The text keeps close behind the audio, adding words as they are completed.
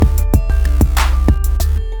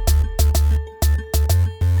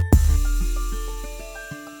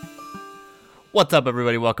What's up,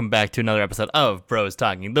 everybody? Welcome back to another episode of Bros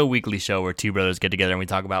Talking, the weekly show where two brothers get together and we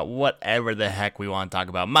talk about whatever the heck we want to talk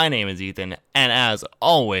about. My name is Ethan, and as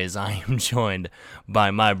always, I am joined by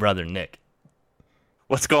my brother, Nick.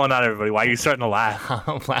 What's going on, everybody? Why are you starting to laugh?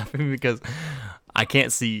 I'm laughing because I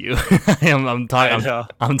can't see you. I'm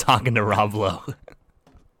talking to Rob Lowe.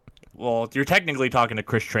 Well, you're technically talking to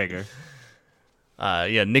Chris Traeger.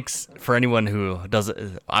 Nick's, for anyone who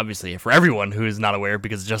doesn't, obviously, for everyone who is not aware,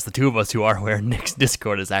 because just the two of us who are aware, Nick's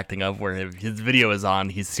Discord is acting up where his video is on,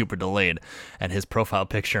 he's super delayed, and his profile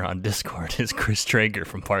picture on Discord is Chris Traeger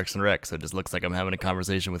from Parks and Rec, so it just looks like I'm having a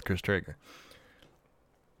conversation with Chris Traeger.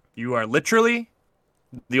 You are literally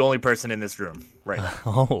the only person in this room right now.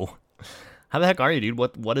 Oh, how the heck are you, dude?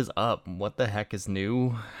 What is up? What the heck is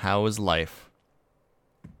new? How is life?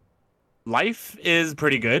 Life is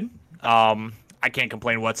pretty good. I can't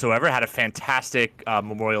complain whatsoever. Had a fantastic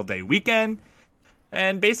Memorial Day weekend,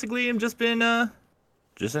 and basically I'm just been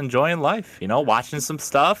just enjoying life, watching some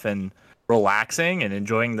stuff and relaxing and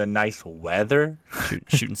enjoying the nice weather.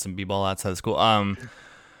 Shooting some b-ball outside of school.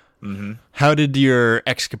 How did your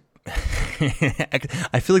I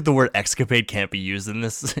feel like the word escapade can't be used in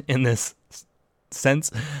this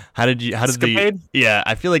sense. How did Escapade? Yeah,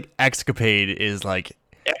 I feel like escapade is like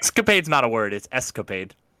Escapade's not a word. It's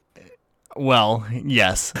escapade. Well,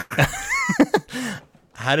 yes.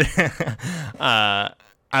 How did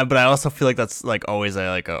but I also feel like that's like always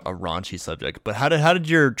a raunchy subject. But how did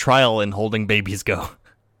your trial in holding babies go?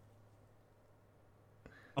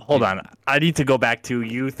 Hold on. I need to go back to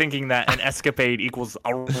you thinking that an escapade equals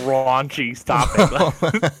a raunchy topic.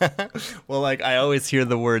 Well, like I always hear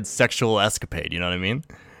the word sexual escapade, you know what I mean?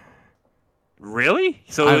 Really?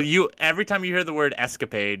 So you every time you hear the word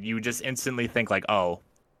escapade, you just instantly think like, "Oh,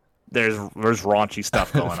 there's raunchy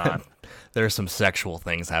stuff going on." There's some sexual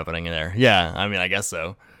things happening in there. Yeah, I mean, I guess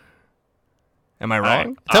so. Am I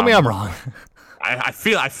wrong? Tell me I'm wrong. I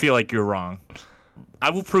feel like you're wrong. I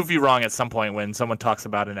will prove you wrong at some point when someone talks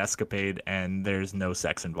about an escapade and there's no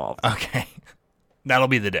sex involved. Okay. That'll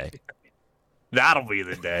be the day. That'll be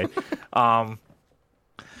the day.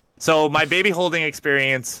 So my baby holding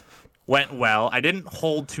experience went well. I didn't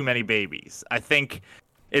hold too many babies. I think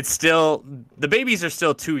the babies are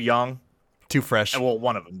still too young. Too fresh. Well,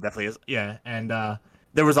 one of them definitely is. Yeah. And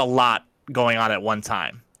there was a lot going on at one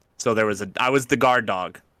time. So I was the guard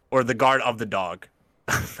dog, or the guard of the dog.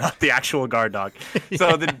 Not the actual guard dog.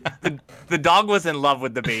 So the dog was in love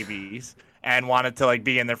with the babies and wanted to like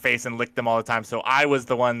be in their face and lick them all the time. So I was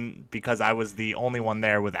the one, because I was the only one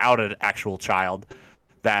there without an actual child,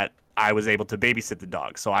 that I was able to babysit the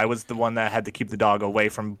dog. So I was the one that had to keep the dog away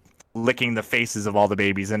from licking the faces of all the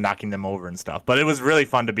babies and knocking them over and stuff. But it was really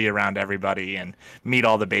fun to be around everybody and meet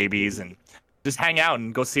all the babies and just hang out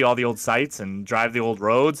and go see all the old sites and drive the old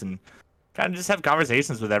roads and kind of just have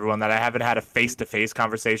conversations with everyone that I haven't had a face-to-face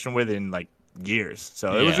conversation with in like years.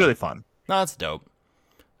 So it was really fun. No, that's dope.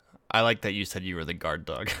 I like that you said you were the guard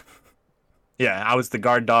dog. Yeah, I was the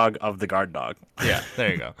guard dog of the guard dog. Yeah,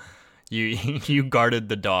 there you go. You guarded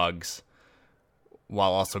the dogs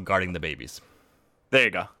while also guarding the babies. There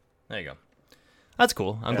you go. There you go. That's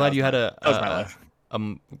cool. I'm glad you had a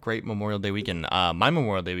great Memorial Day weekend. My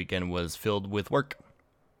Memorial Day weekend was filled with work.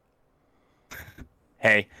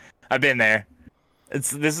 Hey, I've been there.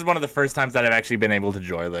 This is one of the first times that I've actually been able to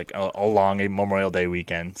enjoy like a long Memorial Day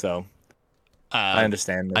weekend. So I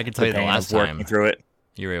understand. I can tell you the last time working through it,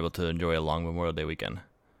 you were able to enjoy a long Memorial Day weekend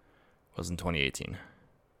was in 2018.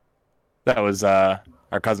 That was our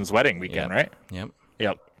cousin's wedding weekend, right?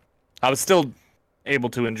 Yep. I was still able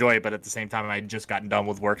to enjoy it, but at the same time, I had just gotten done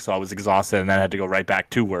with work, so I was exhausted, and then I had to go right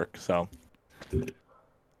back to work. So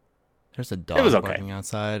there's a dog barking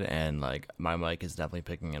outside, and like my mic is definitely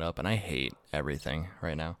picking it up, and I hate everything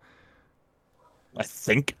right now. I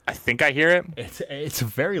think I hear it. It's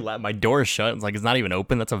very loud. My door is shut. It's like it's not even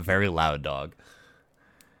open. That's a very loud dog.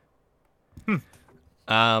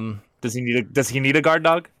 Does he need a guard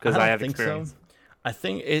dog? Because I have experience. So. I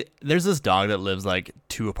think there's this dog that lives like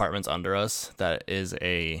 2 apartments under us that is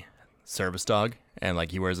a service dog, and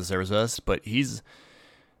like he wears a service vest, but he's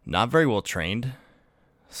not very well trained.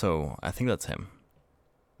 So I think that's him.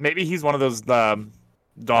 Maybe he's one of those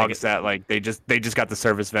dogs that like they just got the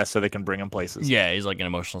service vest so they can bring him places. Yeah, he's like an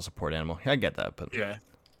emotional support animal. I get that, but yeah.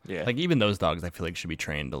 Like even those dogs, I feel like should be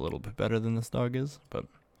trained a little bit better than this dog is. But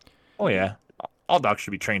oh yeah, all dogs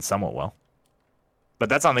should be trained somewhat well. But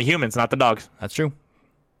that's on the humans, not the dogs. That's true.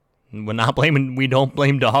 We don't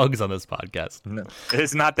blame dogs on this podcast. No,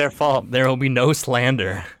 it's not their fault. There will be no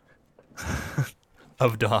slander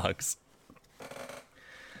of dogs.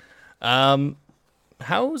 How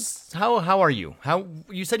are you?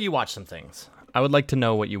 You said you watched some things. I would like to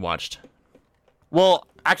know what you watched. Well,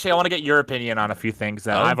 actually, I want to get your opinion on a few things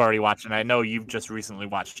that Oh. I've already watched, and I know you've just recently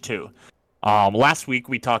watched too. Last week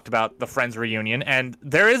we talked about the Friends reunion, and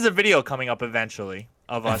there is a video coming up eventually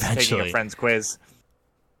of us taking Eventually. a Friends quiz.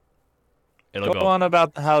 It'll Go on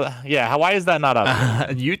about why is that not up?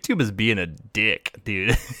 YouTube is being a dick,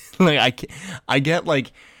 dude. I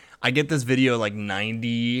get this video like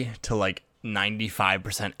 90 to like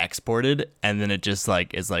 95% exported, and then it just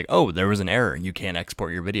like is like, oh, there was an error, you can't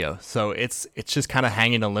export your video. So it's just kind of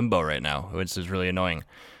hanging in limbo right now, which is really annoying.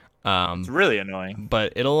 It's really annoying.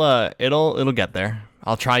 But it'll get there.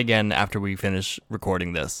 I'll try again after we finish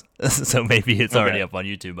recording this. So maybe it's already Okay. up on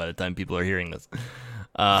YouTube by the time people are hearing this.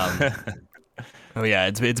 Oh yeah,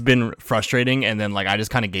 it's been frustrating, and then like I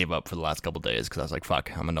just kind of gave up for the last couple days because I was like,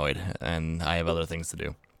 fuck, I'm annoyed, and I have other things to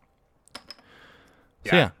do.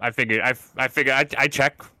 So, yeah. I figured I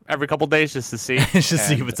check every couple days just to see, Just to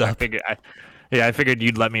see and what's up. I figured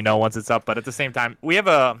you'd let me know once it's up. But at the same time, we have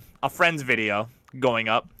a Friends video going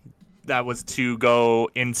up that was to go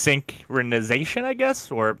in synchronization, I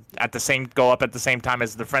guess, or go up at the same time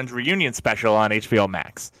as the Friends reunion special on HBO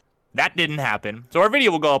Max. That didn't happen, so our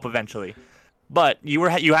video will go up eventually. But you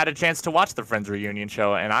had a chance to watch the Friends reunion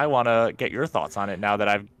show, and I want to get your thoughts on it now that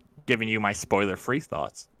I've given you my spoiler-free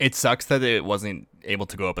thoughts. It sucks that it wasn't able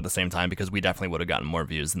to go up at the same time because we definitely would have gotten more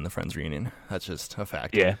views than the Friends reunion. That's just a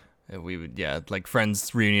fact. Yeah. Like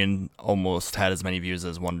Friends reunion almost had as many views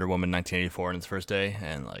as Wonder Woman 1984 in its first day,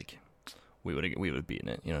 and like we would have beaten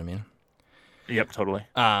it. You know what I mean? Yep, totally.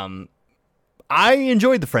 I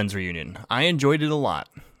enjoyed the Friends reunion. I enjoyed it a lot.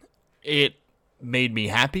 It made me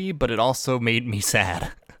happy, but it also made me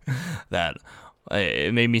sad.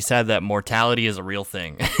 It made me sad that mortality is a real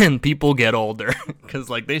thing and people get older because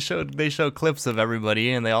like they show clips of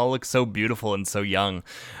everybody and they all look so beautiful and so young,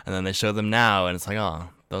 and then they show them now and it's like, oh,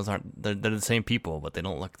 they're the same people, but they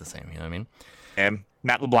don't look the same. You know what I mean? And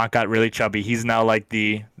Matt LeBlanc got really chubby. He's now like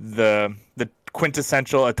the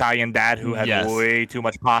quintessential Italian dad who had Yes. way too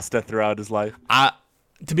much pasta throughout his life.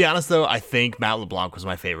 To be honest though, I think Matt LeBlanc was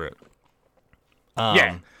my favorite.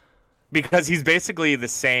 Yeah, because he's basically the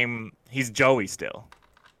same. He's Joey still.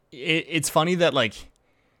 It's funny that like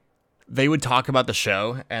they would talk about the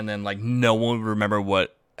show and then like no one would remember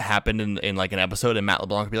what happened in like an episode, and Matt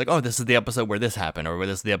LeBlanc would be like, oh, this is the episode where this happened, or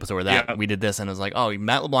this is the episode where that we did this, and it was like, oh,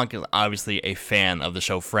 Matt LeBlanc is obviously a fan of the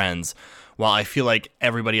show Friends, while I feel like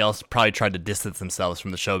everybody else probably tried to distance themselves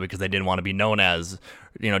from the show because they didn't want to be known as,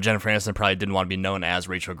 Jennifer Aniston probably didn't want to be known as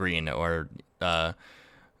Rachel Green, or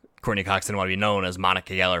Courtney Cox didn't want to be known as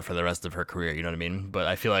Monica Geller for the rest of her career, you know what I mean? But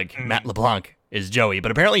I feel like Matt LeBlanc is Joey,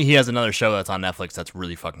 but apparently he has another show that's on Netflix that's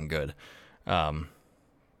really fucking good.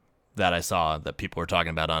 That I saw that people were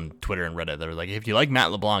talking about on Twitter and Reddit. They were like, if you like Matt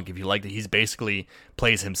LeBlanc, if you like that, he's basically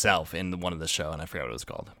plays himself in one of the show, and I forgot what it was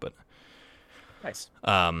called. But Nice.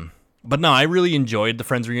 but no, I really enjoyed the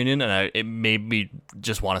Friends reunion, and it made me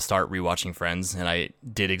just want to start rewatching Friends. And I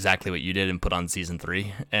did exactly what you did and put on season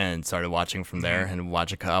 3 and started watching from there. And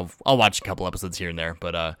I'll watch a couple episodes here and there.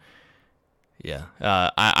 But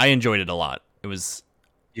I enjoyed it a lot. It was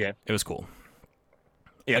cool.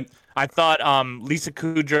 Yeah, I thought Lisa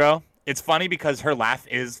Kudrow. It's funny because her laugh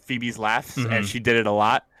is Phoebe's laughs, and she did it a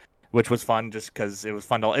lot, which was fun just because it was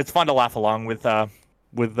fun to. It's fun to laugh along with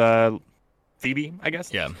Phoebe, I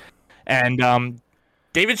guess. Yeah. And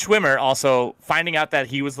David Schwimmer also finding out that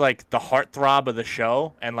he was like the heartthrob of the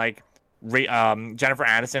show, and like Jennifer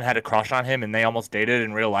Aniston had a crush on him, and they almost dated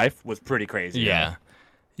in real life was pretty crazy. Yeah.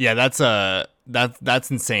 Yeah,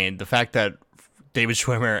 that's insane. The fact that David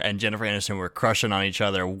Schwimmer and Jennifer Aniston were crushing on each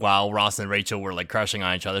other while Ross and Rachel were like crushing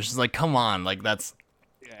on each other. It's just like, come on, like that's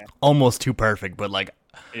almost too perfect. But like,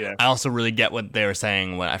 I also really get what they were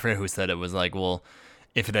saying. When I forget who said it, was like, well,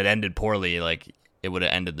 if it had ended poorly, like it would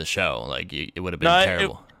have ended the show. Like it would have been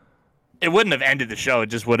terrible. It wouldn't have ended the show. It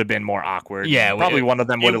just would have been more awkward. Yeah, probably one of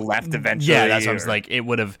them would have left eventually. Yeah, that's what I was like. It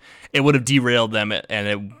would have derailed them,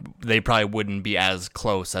 and they probably wouldn't be as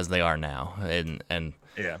close as they are now. And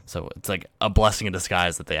yeah, so it's like a blessing in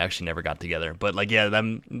disguise that they actually never got together. But like, yeah,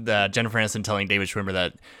 Jennifer Aniston telling David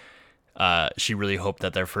Schwimmer that she really hoped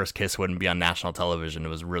that their first kiss wouldn't be on national television. It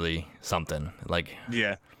was really something. Like,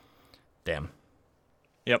 yeah, damn.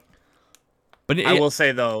 Yep. But I will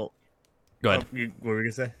say though. Go ahead. What were you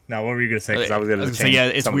gonna say? No, what were you gonna say? Because I was gonna gonna say, change yeah,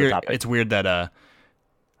 it's some of the weird. topic. It's weird that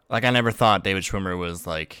like I never thought David Schwimmer was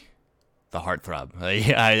like the heartthrob.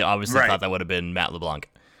 I obviously Right. thought that would have been Matt LeBlanc.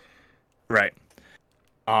 Right.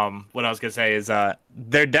 What I was gonna say is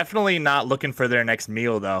they're definitely not looking for their next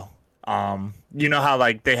meal though. You know how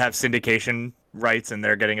like they have syndication rights, and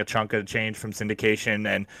they're getting a chunk of change from syndication.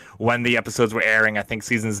 And when the episodes were airing, I think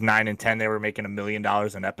seasons 9 and 10, they were making $1 million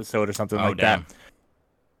an episode or something like damn. that.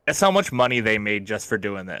 That's how much money they made just for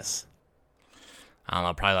doing this. I don't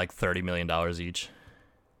know, probably like $30 million each.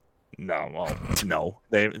 No, well, no.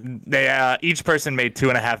 They each person made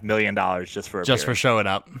 $2.5 million just for showing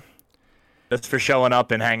up. Just for showing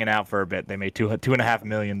up and hanging out for a bit. They made $2.5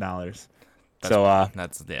 million. That's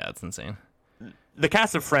insane. The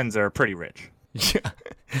cast of Friends are pretty rich. Yeah,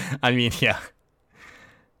 I mean, yeah.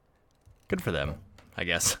 Good for them, I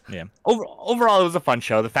guess. Yeah. Overall, it was a fun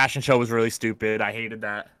show. The fashion show was really stupid. I hated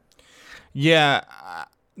that. Yeah,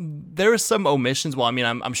 there were some omissions. Well, I mean,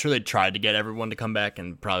 I'm sure they tried to get everyone to come back,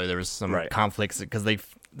 and probably there was some conflicts because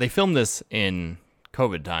they filmed this in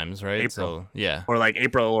COVID times, right? April. So yeah, Or like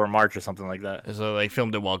April or March or something like that. so they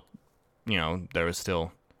filmed it while there was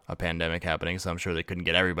still a pandemic happening. So I'm sure they couldn't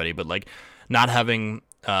get everybody, but like not having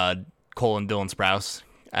Cole and Dylan Sprouse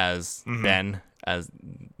as Ben as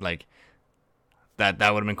like. That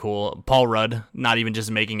would have been cool. Paul Rudd not even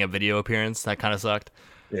just making a video appearance. That kind of sucked.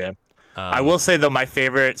 Yeah. I will say, though, my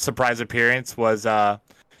favorite surprise appearance was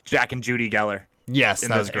Jack and Judy Geller. Yes,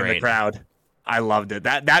 that was great. In the crowd. I loved it.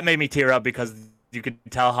 That made me tear up because you could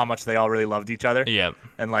tell how much they all really loved each other. Yeah.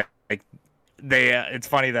 And like they, it's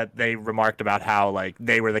funny that they remarked about how like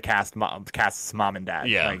they were the cast's mom and dad.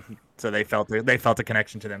 Yeah. Like, so they felt a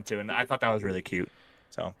connection to them too, and I thought that was really cute.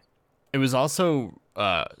 So. It was also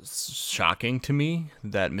shocking to me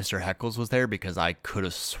that Mr. Heckles was there because I could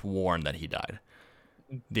have sworn that he died.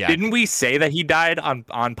 Yeah. Didn't we say that he died on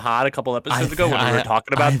pod a couple episodes ago when we were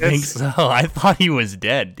talking about this? I think so. I thought he was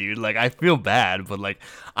dead, dude. Like, I feel bad, but like,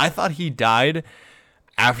 I thought he died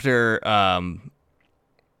after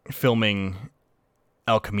filming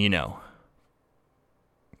El Camino.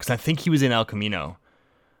 Because I think he was in El Camino.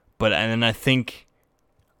 And then I think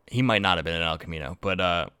he might not have been in El Camino, but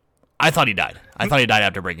I thought he died. I thought he died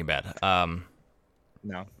after Breaking Bad.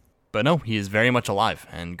 No. But no, he is very much alive,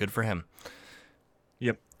 and good for him.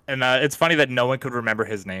 Yep. And it's funny that no one could remember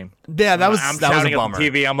his name. Yeah, that was I'm that was a shouting bummer. at the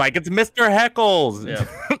TV. I'm like, it's Mr. Heckles. Yeah.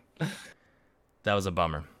 That was a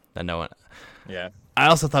bummer. That no one. Yeah. I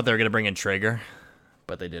also thought they were gonna bring in Traeger,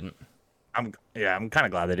 but they didn't. I'm kind of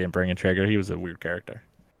glad they didn't bring in Traeger. He was a weird character.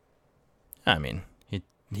 I mean,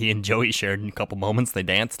 he and Joey shared a couple moments. They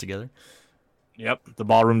danced together. Yep, the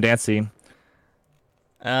ballroom dance scene.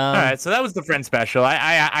 All right, so that was the Friends special. I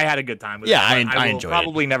had a good time with it. Yeah, I will enjoyed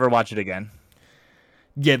probably never watch it again.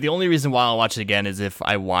 Yeah, the only reason why I'll watch it again is if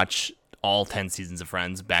I watch all 10 seasons of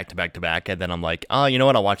Friends back to back to back, and then I'm like, oh, you know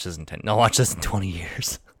what? I'll watch this in 20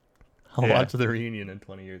 years. I'll watch the reunion in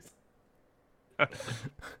 20 years.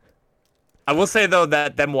 I will say, though,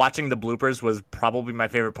 that them watching the bloopers was probably my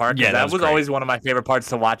favorite part. Yeah, that was great. always one of my favorite parts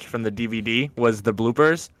to watch from the DVD was the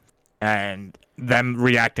bloopers, and them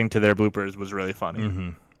reacting to their bloopers was really funny. Mm-hmm.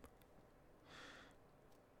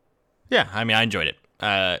 Yeah, I mean, I enjoyed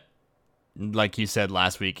it. Like you said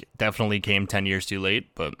last week, definitely came 10 years too late,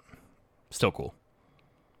 but still cool.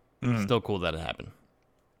 Still cool that it happened.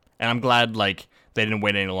 And I'm glad, like, they didn't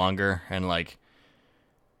wait any longer, and, like,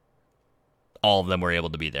 all of them were able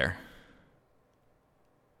to be there.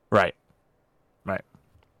 Right.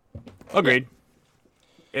 Agreed.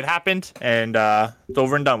 It happened, and it's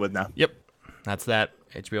over and done with now. Yep. That's that.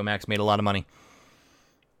 HBO Max made a lot of money.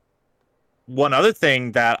 One other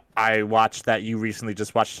thing that I watched that you recently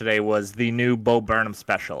just watched today was the new Bo Burnham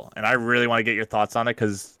special, and I really want to get your thoughts on it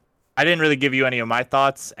because I didn't really give you any of my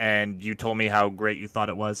thoughts, and you told me how great you thought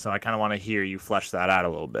it was, so I kind of want to hear you flesh that out a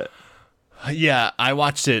little bit. Yeah, I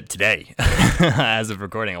watched it today. As of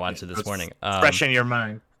recording, I watched it this morning. Fresh in your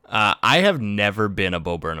mind. I have never been a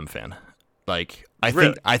Bo Burnham fan. Like,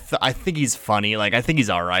 I think he's funny. Like, I think he's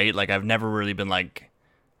all right. Like, I've never really been like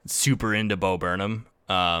super into Bo Burnham.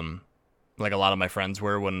 Like a lot of my friends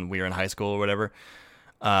were when we were in high school or whatever.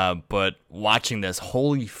 But watching this,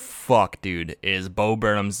 holy fuck, dude, is Bo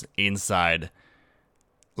Burnham's Inside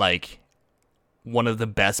like one of the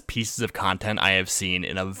best pieces of content I have seen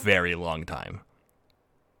in a very long time.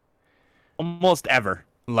 Almost ever.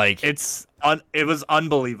 Like, it was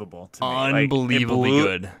unbelievable to me. Unbelievably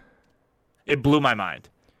good. It blew my mind.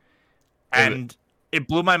 And it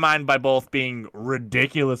blew my mind by both being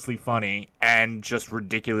ridiculously funny and just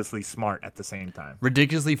ridiculously smart at the same time.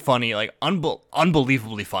 Ridiculously funny, like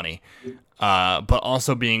unbelievably funny, but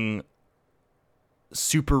also being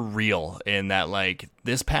super real in that, like,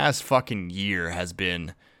 this past fucking year has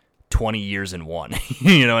been 20 years in one.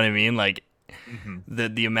 You know what I mean? Like,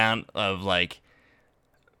 the amount of, like,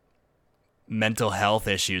 mental health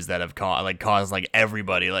issues that have caused like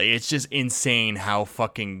everybody. Like, it's just insane how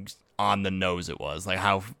fucking on the nose it was, like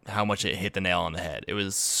how much it hit the nail on the head. It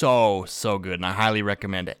was so good, and I highly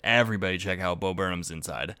recommend everybody check out Bo Burnham's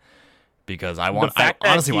Inside, because I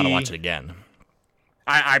honestly want to watch it again.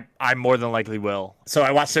 I more than likely will. So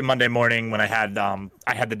I watched it Monday morning when I had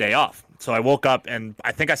the day off. So I woke up and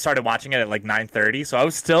I think I started watching it at like 9:30. So I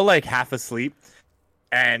was still like half asleep,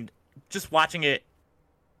 and just watching it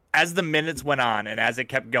as the minutes went on and as it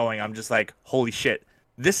kept going, I'm just like, holy shit,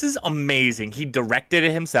 this is amazing. He directed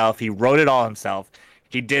it himself. He wrote it all himself.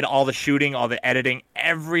 He did all the shooting, all the editing.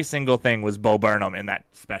 Every single thing was Bo Burnham in that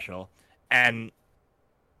special. And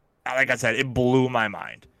like I said, it blew my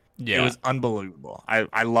mind. Yeah. It was unbelievable.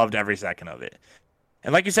 I loved every second of it.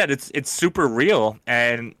 And like you said, it's super real,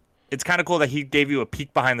 and it's kind of cool that he gave you a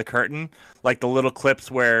peek behind the curtain, like the little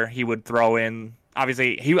clips where he would throw in.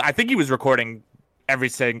 Obviously, I think he was recording every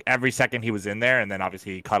second he was in there, and then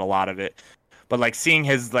obviously he cut a lot of it. But like seeing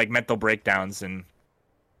his like mental breakdowns and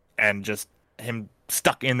just him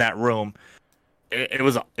stuck in that room, it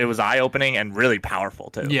was eye opening and really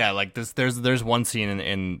powerful too. Yeah, like there's one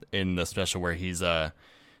scene in the special where he's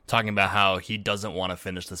talking about how he doesn't want to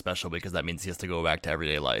finish the special because that means he has to go back to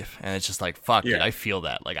everyday life. And it's just like, fuck, dude, I feel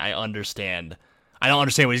that. Like, I understand. I don't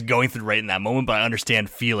understand what he's going through right in that moment, but I understand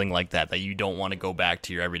feeling like that you don't want to go back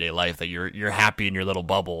to your everyday life, that you're happy in your little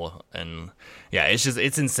bubble. And yeah,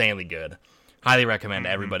 it's insanely good. Highly recommend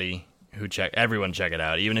everyone check it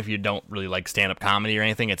out. Even if you don't really like stand-up comedy or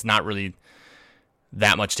anything, it's not really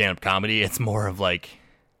that much stand-up comedy. It's more of like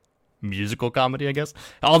musical comedy, I guess.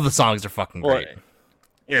 All the songs are fucking great.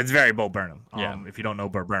 Yeah, it's very Bo Burnham. Yeah. If you don't know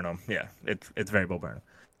Bo Burnham, yeah, it's very Bo Burnham.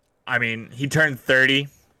 I mean, he turned 30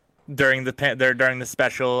 during the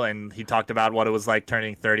special, and he talked about what it was like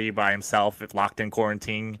turning 30 by himself, if locked in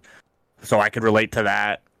quarantine. So I could relate to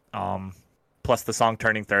that. Plus, the song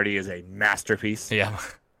 "Turning 30" is a masterpiece. Yeah.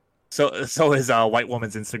 So is White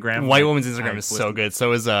Woman's Instagram. White Woman's Instagram is so good.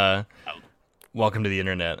 So is Welcome to the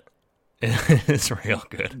Internet. It's real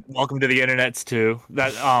good. Welcome to the Internets too.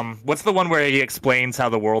 That what's the one where he explains how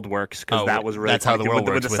the world works? Because that was really how the world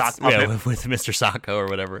works with Mr. Sacco or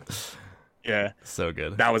whatever. Yeah, so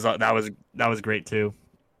good. That was great too,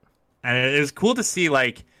 and it was cool to see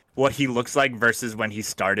like what he looks like versus when he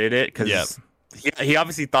started it. Because he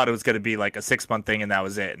obviously thought it was going to be like a 6-month thing, and that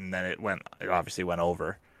was it. And then it obviously went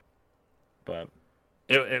over. But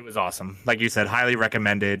it was awesome. Like you said, highly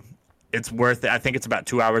recommended. It's worth it. I think it's about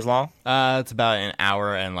 2 hours long. It's about an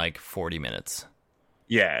hour and like 40 minutes.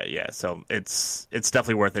 Yeah. So it's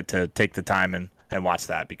definitely worth it to take the time and watch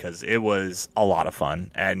that, because it was a lot of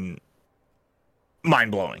fun and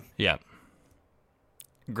mind blowing. Yeah.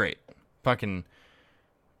 Great. Fucking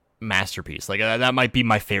masterpiece. Like that might be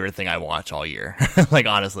my favorite thing I watch all year. Like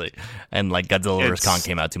honestly. And like Godzilla vs. Kong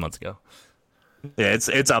came out 2 months ago. Yeah,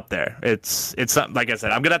 it's up there. It's like I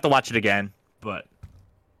said, I'm gonna have to watch it again,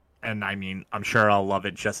 and I mean, I'm sure I'll love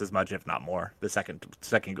it just as much, if not more, the second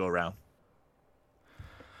go around.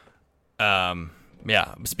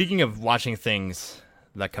 Yeah. Speaking of watching things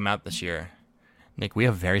that come out this year, Nick, we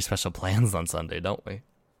have very special plans on Sunday, don't we?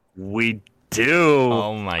 We do.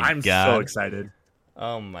 Oh my God! I'm so excited.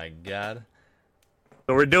 Oh my God!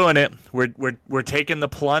 So we're doing it. We're taking the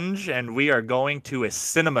plunge, and we are going to a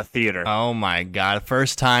cinema theater. Oh my God!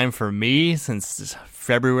 First time for me since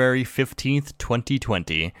February 15th,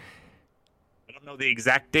 2020. I don't know the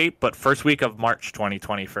exact date, but first week of March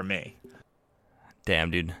 2020 for me.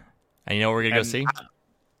 Damn, dude. And you know what we're going to go see?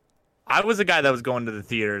 I was a guy that was going to the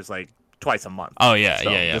theaters like twice a month. Oh, yeah, so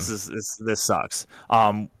yeah. This sucks.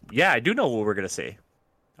 Yeah, I do know what we're going to see.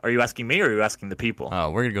 Are you asking me or are you asking the people? Oh,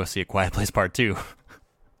 we're going to go see A Quiet Place Part 2.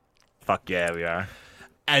 Fuck yeah, we are.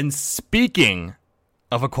 And speaking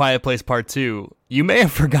of A Quiet Place Part 2, you may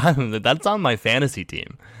have forgotten that that's on my fantasy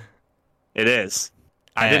team. It is.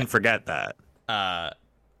 I didn't forget that.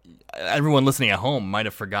 Everyone listening at home might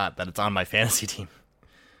have forgot that it's on my fantasy team.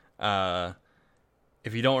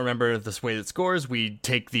 If you don't remember the way that scores, we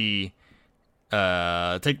take the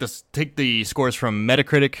scores from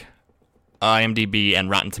Metacritic, IMDb, and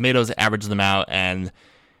Rotten Tomatoes, average them out, and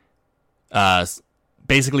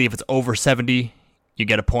basically if it's over 70, you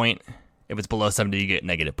get a point. If it's below 70, you get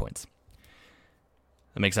negative points.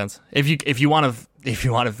 That makes sense. If you want to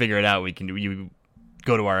figure it out, you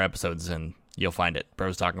go to our episodes and you'll find it.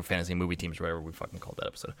 Bros Talking Fantasy Movie Teams, or whatever we fucking called that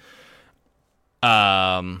episode.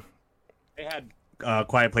 They had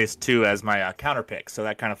Quiet Place 2 as my counter pick, so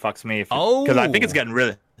that kind of fucks me. Because I think it's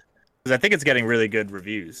getting really good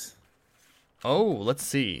reviews. Oh, let's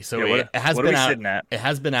see. So yeah, it has been out. It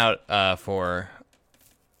has been out for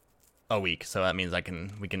a week, so that means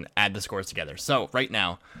we can add the scores together. So right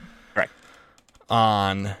now, right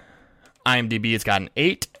on IMDb, it's got an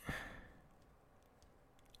 8.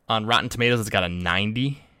 On Rotten Tomatoes, it's got a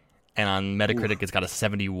 90, and on Metacritic, it's got a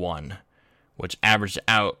 71, which averaged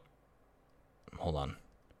out. Hold on,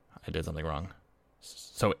 I did something wrong.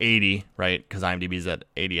 So 80, right? Because IMDb's at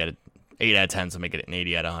 8 out of 10, so make it an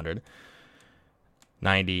 80 out of 100.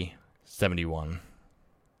 90, 71.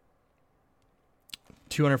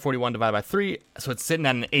 241 divided by 3, so it's sitting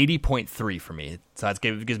at an 80.3 for me. So it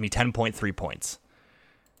gives me 10.3 points.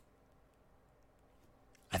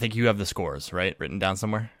 I think you have the scores, right? Written down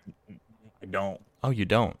somewhere? I don't. Oh, you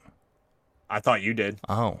don't? I thought you did.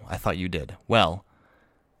 Oh, I thought you did. Well,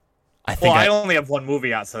 I only have one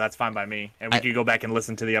movie out, so that's fine by me. And we could go back and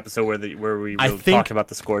listen to the episode where we talked about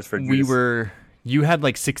the scores for Judas. You had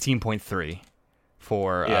like 16.3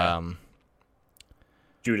 for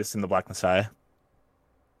Judas and the Black Messiah.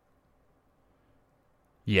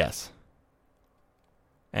 Yes.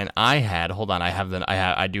 And I had, hold on,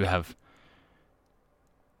 I do have.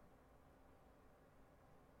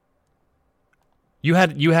 You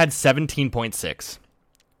had 17.6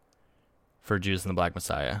 for Judas and the Black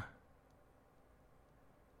Messiah.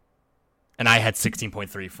 And I had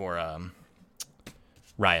 16.3 for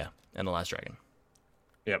Raya and the Last Dragon.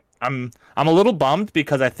 Yep. I'm a little bummed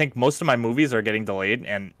because I think most of my movies are getting delayed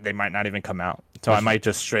and they might not even come out. So I might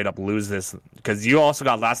just straight up lose this because you also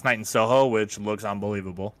got Last Night in Soho, which looks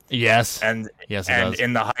unbelievable. Yes. Yes, it does.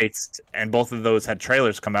 In the Heights, and both of those had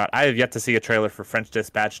trailers come out. I have yet to see a trailer for French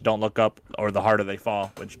Dispatch, Don't Look Up, or The Harder They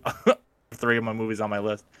Fall, which 3 of my movies on my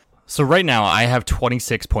list. So right now I have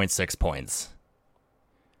 26.6 points.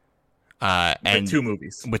 And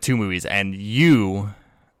with 2 movies, and you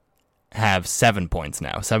have 7 points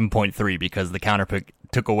now, 7.3 because the counter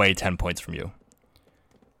took away 10 points from you.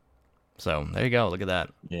 So there you go. Look at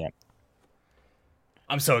that. Yeah.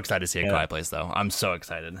 I'm so excited to see A Quiet Place, though. I'm so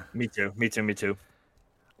excited. Me too.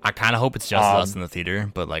 I kind of hope it's just us in the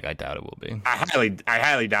theater, but like I doubt it will be. I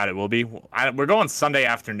highly doubt it will be. We're going Sunday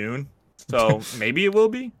afternoon, so maybe it will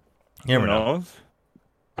be. Who knows?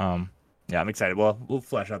 Yeah, I'm excited. Well, we'll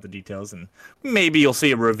flesh out the details, and maybe you'll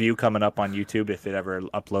see a review coming up on YouTube if it ever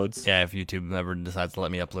uploads. Yeah, if YouTube ever decides to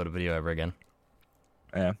let me upload a video ever again.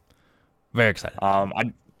 Yeah. Very excited.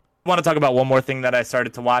 I want to talk about one more thing that I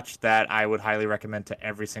started to watch that I would highly recommend to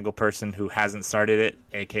every single person who hasn't started it,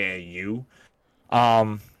 aka you.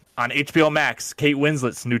 On HBO Max, Kate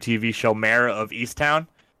Winslet's new TV show, Mayor of Easttown.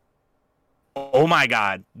 Oh my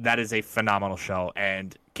God, that is a phenomenal show,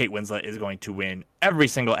 and Kate Winslet is going to win every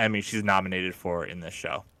single Emmy she's nominated for in this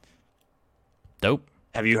show. Dope.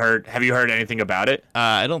 Have you heard anything about it?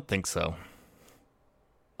 I don't think so.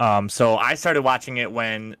 So I started watching it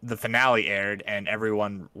when the finale aired, and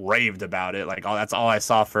everyone raved about it. Like, that's all I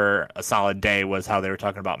saw for a solid day was how they were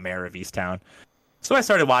talking about Mayor of Easttown. So I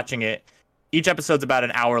started watching it. Each episode's about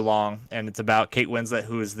an hour long, and it's about Kate Winslet,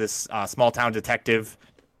 who is this small town detective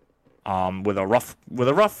with a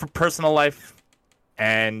rough personal life,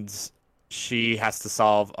 and she has to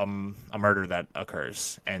solve a murder that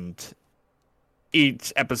occurs. And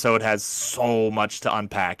each episode has so much to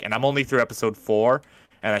unpack, and I'm only through episode 4,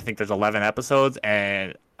 and I think there's 11 episodes,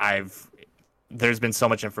 and there's been so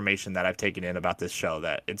much information that I've taken in about this show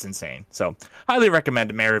that it's insane. So highly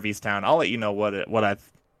recommend Mayor of Easttown. I'll let you know what I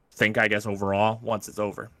think, I guess, overall once it's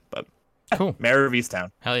over. But cool. Mayor of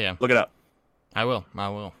Easttown. Hell yeah. Look it up. I will.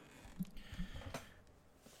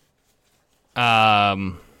 I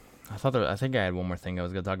think I had one more thing I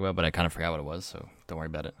was going to talk about, but I kind of forgot what it was, so don't worry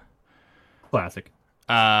about it. Classic.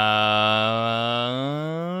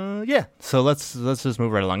 Yeah. So let's just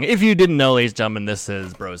move right along. If you didn't know, ladies and gentlemen, this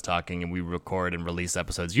is Bros Talking, and we record and release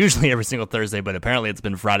episodes usually every single Thursday, but apparently it's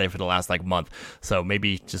been Friday for the last month. So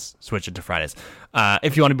maybe just switch it to Fridays.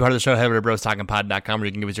 If you want to be part of the show, head over to brostalkingpod.com where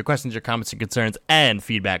you can give us your questions, your comments, your concerns, and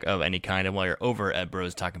feedback of any kind. And while you're over at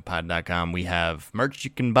brostalkingpod.com, we have merch you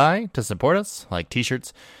can buy to support us, like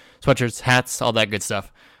t-shirts, sweatshirts, hats, all that good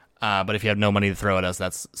stuff. But if you have no money to throw at us,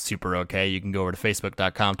 that's super okay. You can go over to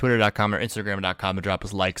facebook.com, twitter.com, or instagram.com to drop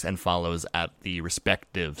us likes and follows at the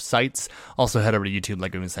respective sites. Also, head over to YouTube,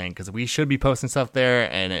 like we've been saying, because we should be posting stuff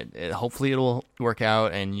there, and hopefully it'll work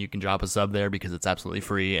out, and you can drop a sub there because it's absolutely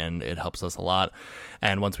free, and it helps us a lot.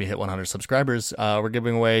 And once we hit 100 subscribers, we're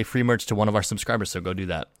giving away free merch to one of our subscribers, so go do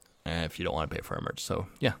that if you don't want to pay for our merch. So,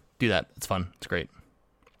 yeah, do that. It's fun. It's great.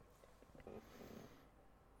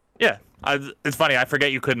 Yeah. It's funny. I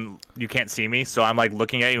forget you can't see me, so I'm like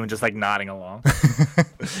looking at you and just like nodding along.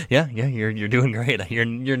 yeah, you're doing great. You're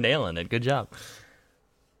nailing it. Good job.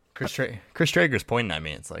 Chris Traeger's pointing at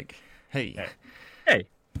me. It's like, hey,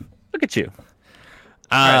 look at you.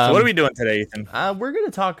 All right, so what are we doing today, Ethan? We're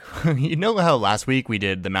gonna talk. You know how last week we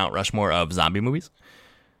did the Mount Rushmore of zombie movies?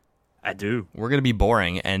 I do. We're going to be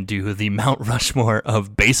boring and do the Mount Rushmore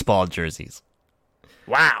of baseball jerseys.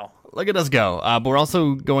 Wow. Look at us go. But we're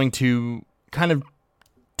also going to kind of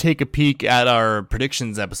take a peek at our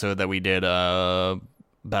predictions episode that we did about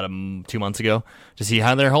 2 months ago to see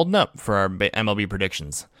how they're holding up for our MLB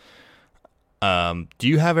predictions. Do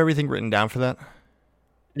you have everything written down for that?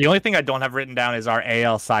 The only thing I don't have written down is our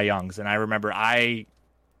AL Cy Youngs, and I remember I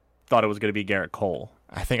thought it was going to be Garrett Cole.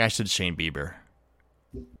 I think I should Shane Bieber.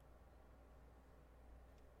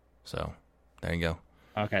 So, there you go.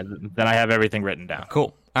 Okay, then I have everything written down.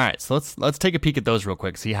 Cool. All right, so let's take a peek at those real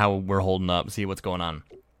quick, see how we're holding up, see what's going on.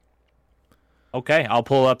 Okay, I'll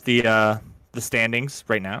pull up the standings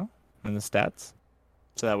right now and the stats,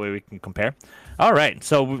 so that way we can compare. All right,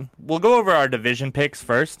 so we'll go over our division picks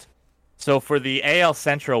first. So for the AL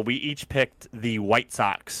Central, we each picked the White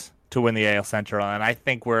Sox to win the AL Central, and I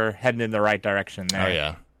think we're heading in the right direction there. Oh,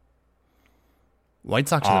 yeah. White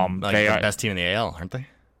Sox are the best team in the AL, aren't they?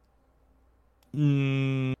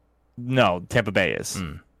 No, Tampa Bay is.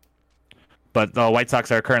 But the White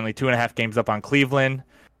Sox are currently 2.5 games up on Cleveland.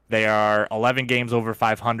 They are 11 games over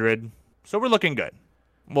 500, so we're looking good.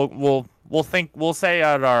 We'll say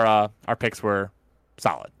that our picks were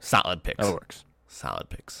solid. Solid picks. That works. Solid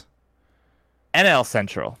picks. NL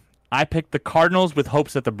Central. I picked the Cardinals with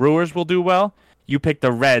hopes that the Brewers will do well. You picked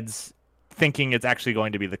the Reds thinking it's actually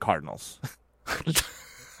going to be the Cardinals.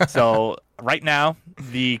 So right now,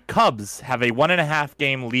 the Cubs have a 1.5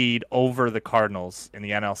 game lead over the Cardinals in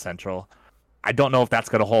the NL Central. I don't know if that's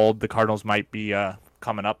going to hold. The Cardinals might be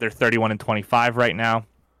coming up. They're 31-25 right now.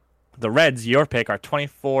 The Reds, your pick, are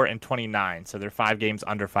 24-29, so they're 5 games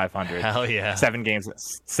under 500. Hell yeah. 7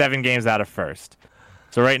 games out of first.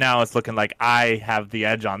 So right now it's looking like I have the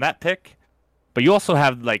edge on that pick. But you also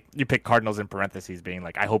have, you pick Cardinals in parentheses being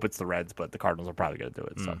I hope it's the Reds, but the Cardinals are probably going to do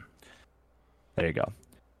it. So there you go.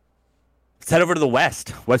 Let's head over to the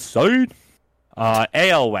West side.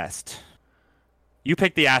 AL West. You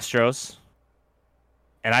picked the Astros,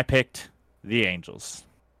 and I picked the Angels.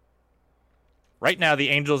 Right now, the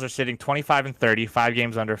Angels are sitting 25-30, 5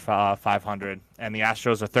 games under 500, and the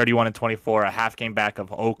Astros are 31-24, a half game back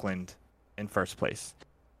of Oakland in first place.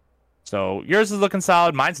 So yours is looking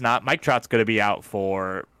solid. Mine's not. Mike Trout's going to be out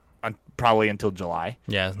for probably until July.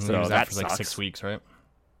 Yeah, so he was out for sucks. 6 weeks, right?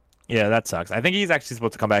 Yeah, that sucks. I think he's actually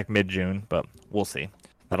supposed to come back mid-June, but we'll see.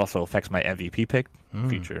 That also affects my MVP pick.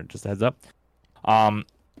 Future, just a heads up.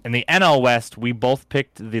 In the NL West, we both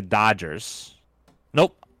picked the Dodgers.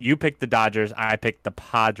 Nope, you picked the Dodgers. I picked the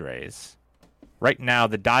Padres. Right now,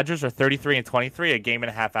 the Dodgers are 33-23, a game and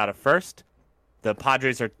a half out of first. The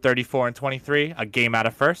Padres are 34-23, a game out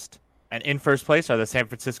of first. And in first place are the San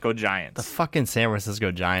Francisco Giants. The fucking San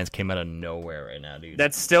Francisco Giants came out of nowhere right now, dude.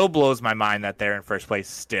 That still blows my mind that they're in first place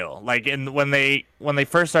still. When they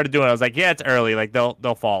first started doing it, I was like, yeah, it's early.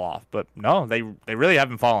 They'll fall off. But no, they really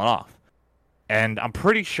haven't fallen off. And I'm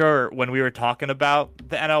pretty sure when we were talking about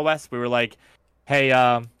the NL West, we were like, hey,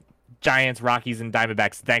 Giants, Rockies, and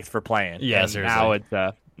Diamondbacks, thanks for playing. Yeah, and seriously.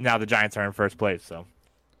 Now the Giants are in first place, so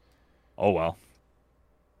oh well.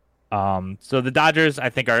 So the Dodgers, I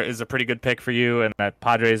think, is a pretty good pick for you, and that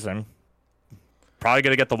Padres, I'm probably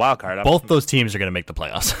going to get the wild card. Both those teams are going to make the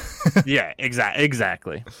playoffs. Yeah,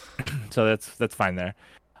 exactly. So that's fine there.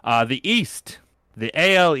 The East, the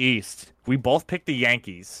AL East, we both picked the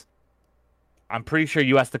Yankees. I'm pretty sure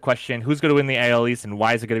you asked the question, who's going to win the AL East, and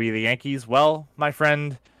why is it going to be the Yankees? Well, my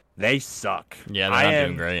friend, they suck. Yeah, they're not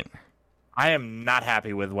doing great. I am not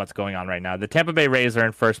happy with what's going on right now. The Tampa Bay Rays are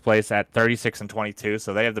in first place at 36-22,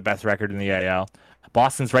 so they have the best record in the AL.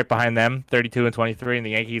 Boston's right behind them, 32-23, and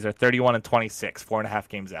the Yankees are 31-26, 4.5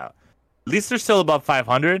 games out. At least they're still above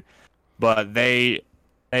 500, but they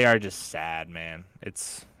are just sad, man. It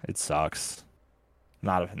sucks.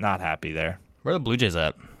 Not happy there. Where are the Blue Jays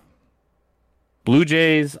at? Blue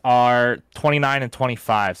Jays are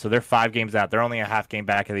 29-25, so they're 5 games out. They're only a half game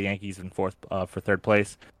back of the Yankees in fourth for third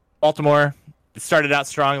place. Baltimore, it started out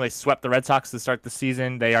strong. They swept the Red Sox to start the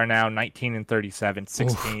season. They are now 19-37,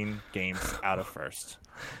 16 games out of first.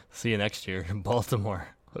 See you next year in Baltimore.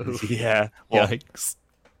 Yeah. Well, yikes.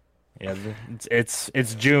 Yeah,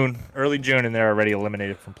 it's June, early June, and they're already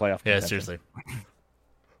eliminated from playoff Yeah, contention. seriously.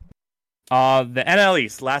 The NL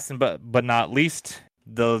East, last but not least,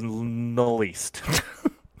 the least.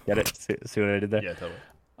 Get it? See what I did there? Yeah,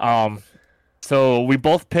 totally. So we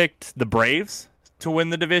both picked the Braves to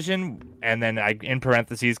win the division, and then in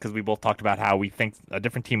parentheses, because we both talked about how we think a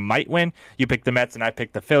different team might win, you picked the Mets and I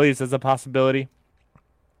picked the Phillies as a possibility.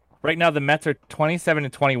 Right now the Mets are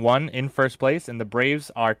 27-21 in first place, and the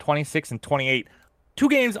Braves are 26-28, 2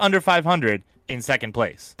 games under 500 in second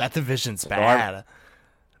place. That division's bad.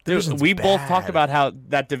 Division's we both bad. talked about how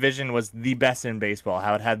that division was the best in baseball,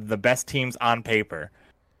 how it had the best teams on paper.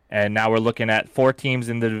 And now we're looking at 4 teams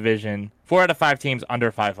in the division, 4 out of 5 teams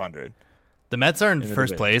under 500. The Mets are in the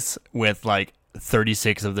first division. place with like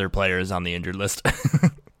 36 of their players on the injured list.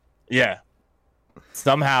 Yeah.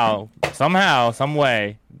 Somehow, some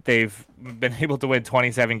way, they've been able to win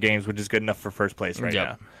 27 games, which is good enough for first place right Yep.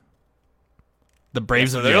 now. The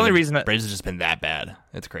Braves Yeah, so are the only reason that- Braves have just been that bad.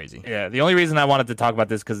 It's crazy. Yeah, the only reason I wanted to talk about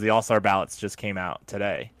this because the All-Star ballots just came out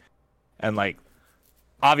today. And, like,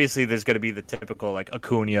 obviously there's going to be the typical, like,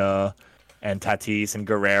 Acuna and Tatis and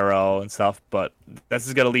Guerrero and stuff, but this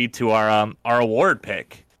is going to lead to our award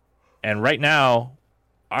pick. And right now,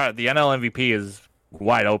 the NL MVP is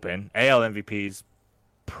wide open. AL MVP is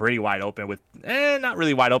pretty wide open with, not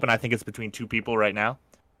really wide open. I think it's between 2 people right now.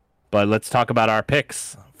 But let's talk about our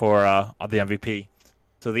picks for the MVP.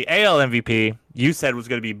 So the AL MVP, you said was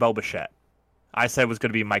going to be Bo Bichette. I said was going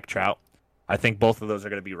to be Mike Trout. I think both of those are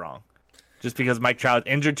going to be wrong. Just because Mike Trout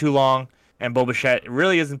injured too long, and Bo Bichette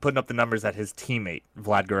really isn't putting up the numbers that his teammate,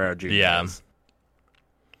 Vlad Guerrero Jr. Yeah. is.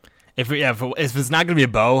 If it's not gonna be a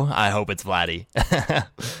Bo, I hope it's Vladdy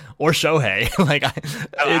or Shohei. Like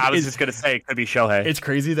I was just going to say it could be Shohei. it's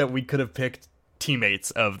crazy that we could have picked teammates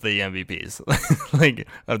of the MVPs, like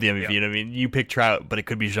of the MVP. Yeah. I mean, you picked Trout, but it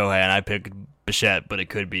could be Shohei, and I picked Bichette, but it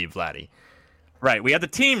could be Vladdy. Right. We had the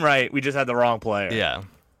team right. We just had the wrong player. Yeah. it's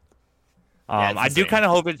I do insane. kind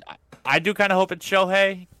of hope it. I do kind of hope it's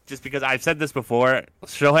Shohei, just because I've said this before.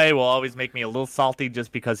 Shohei will always make me a little salty,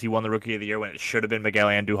 just because he won the Rookie of the Year when it should have been Miguel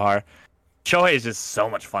Andujar. Shohei is just so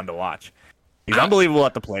much fun to watch. He's unbelievable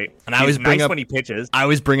at the plate, And I he's always bring nice up- when he pitches. I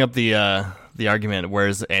always bring up the argument: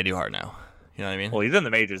 where's Andy Hart now? You know what I mean? Well, he's in the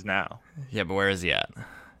majors now, Yeah, but where is he at?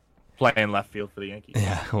 playing left field for the Yankees.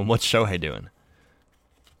 Yeah. Well, what's Shohei doing?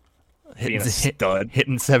 Being a stud.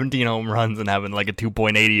 Hitting 17 home runs and having like a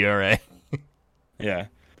 2.80 ERA. Yeah.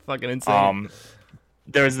 Fucking insane.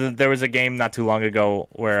 There was a game not too long ago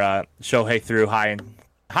where Shohei threw high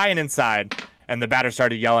and inside, and the batter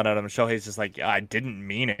started yelling at him. And Shohei's just like, I didn't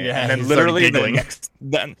mean it. Yeah, and then he started literally the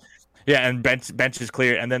giggling. and bench is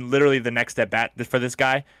clear. And then literally the next at bat for this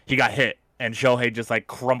guy, he got hit, and Shohei just like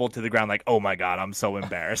crumbled to the ground like, oh my god, I'm so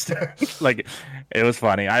embarrassed. Like, it was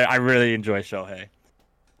funny. I really enjoy Shohei.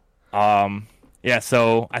 Yeah,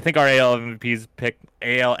 so I think our AL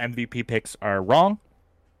MVP picks are wrong,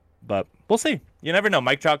 but we'll see. You never know.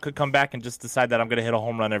 Mike Trout could come back and just decide that I'm going to hit a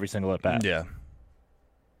home run every single at bat. Yeah.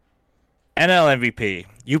 NL MVP.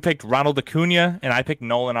 You picked Ronald Acuna, and I picked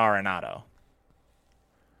Nolan Arenado.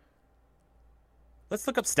 Let's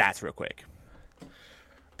look up stats real quick.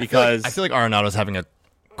 Because I feel like Arenado's having a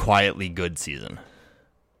quietly good season.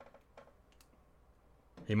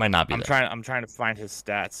 He might not be. I'm trying to find his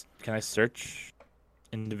stats. Can I search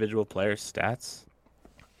individual player stats?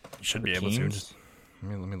 You should for be able to. teams? Just,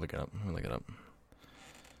 let me look it up.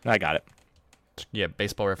 I got it. Yeah,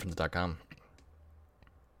 baseballreference.com.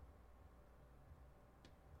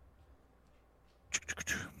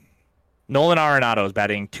 Nolan Arenado is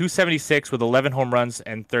batting .276 with 11 home runs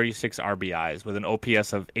and 36 RBIs with an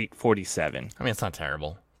OPS of 847. I mean, it's not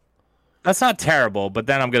terrible. That's not terrible, but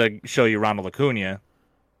then I'm going to show you Ronald Acuna.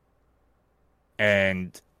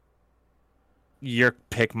 And your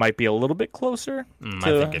pick might be a little bit closer. I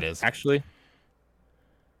think it is. Actually.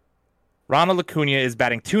 Ronald Acuna is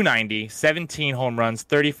batting .290, 17 home runs,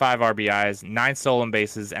 35 RBIs, 9 stolen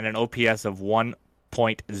bases, and an OPS of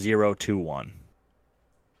 1.021.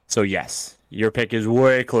 So yes, your pick is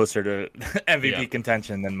way closer to MVP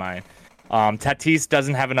contention than mine. Tatis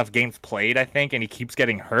doesn't have enough games played, I think, and he keeps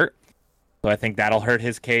getting hurt. So I think that'll hurt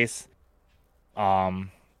his case. Who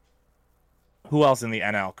else in the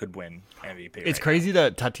NL could win MVP? It's crazy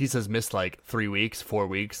that Tatis has missed like 4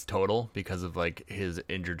 weeks total because of like his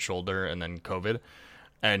injured shoulder and then COVID,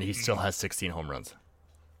 and he still has 16 home runs.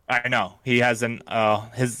 I know he has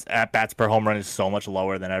his at bats per home run is so much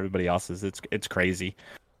lower than everybody else's. It's crazy.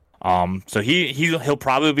 So he'll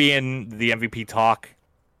probably be in the MVP talk.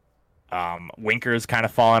 Winker's kind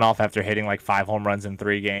of fallen off after hitting like 5 home runs in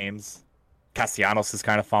 3 games. Castellanos is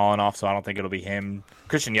kind of fallen off, so I don't think it'll be him.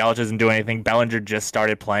 Christian Yelich doesn't do anything. Bellinger just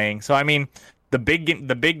started playing. So, I mean, the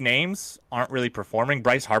big names aren't really performing.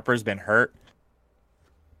 Bryce Harper's been hurt.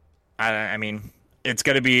 I mean, it's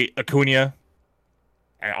going to be Acuna.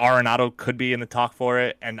 And Arenado could be in the talk for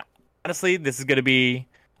it. And honestly, this is going to be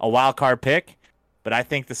a wild card pick. But I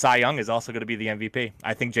think the Cy Young is also going to be the MVP.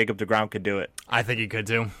 I think Jacob deGrom could do it. I think he could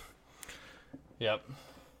too. Yep.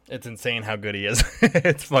 It's insane how good he is.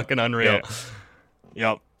 It's fucking unreal.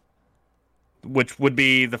 Yeah. Yep. which would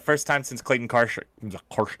be the first time since Clayton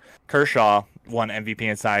Kershaw won MVP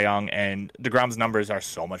and Cy Young, and DeGrom's numbers are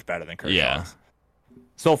so much better than Kershaw's. Yeah.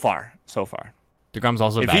 So far. DeGrom's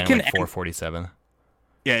also If he batting can like 447.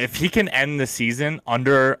 Yeah, if he can end the season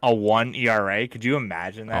under a 1 ERA, could you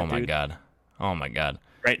imagine that? Oh my dude? god. Oh my god.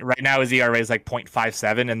 Right now his ERA is like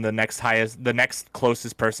 0.57, and the next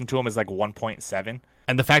closest person to him is like 1.7.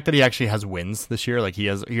 And the fact that he actually has wins this year, like he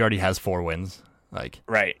already has 4 wins. Like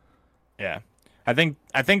Right. Yeah. I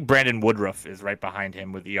think Brandon Woodruff is right behind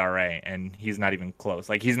him with ERA, and he's not even close.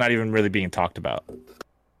 Like he's not even really being talked about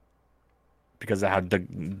because of how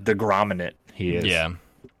DeGrom-inate he is. yeah.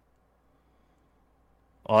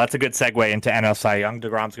 Well, that's a good segue into NL Cy Young.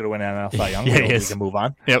 DeGrom's going to win NL Cy Young. Yeah, so he we is. can move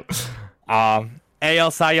on. Yep.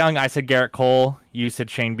 AL Cy Young, I said Garrett Cole. You said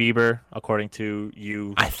Shane Bieber, according to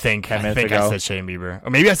you. I think 10 I minutes think ago. I said Shane Bieber.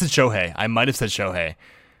 Or maybe I said Shohei. I might have said Shohei.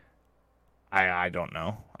 I don't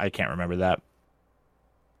know. I can't remember that.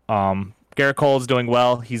 Garrett Cole is doing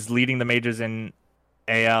well. He's leading the majors in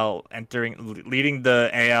leading the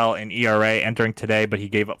AL in ERA entering today, but he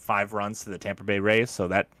gave up 5 runs to the Tampa Bay Rays, so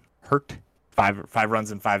that hurt. 5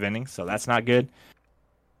 runs in 5 innings, so that's not good.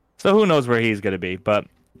 So who knows where he's going to be? But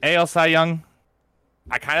AL Cy Young,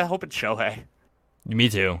 I kind of hope it's Shohei, Me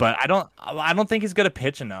too. but I don't think he's going to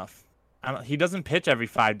pitch enough. He doesn't pitch every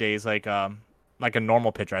 5 days like a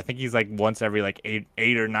normal pitcher. I think he's like once every like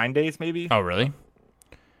 8 or 9 days maybe. Oh really?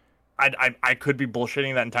 I could be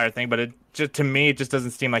bullshitting that entire thing, but it just to me it just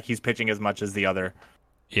doesn't seem like he's pitching as much as the other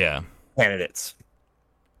Yeah. candidates.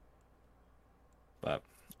 But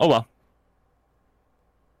oh well.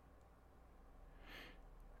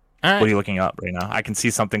 All right. What are you looking up right now? I can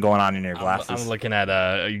see something going on in your glasses. I'm looking at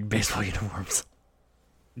baseball uniforms.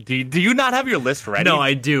 Do you not have your list ready? No,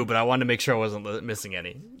 I do, but I wanted to make sure I wasn't missing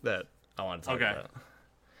any that I wanted to talk Okay. about.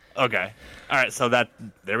 Okay. All right. So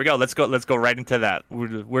there we go. Let's go right into that.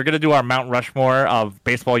 We're gonna do our Mount Rushmore of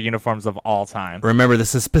baseball uniforms of all time. Remember,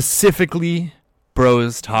 this is specifically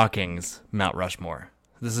Bros Talking's Mount Rushmore.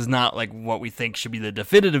 This is not like what we think should be the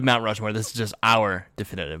definitive Mount Rushmore. This is just our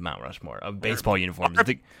definitive Mount Rushmore of baseball uniforms.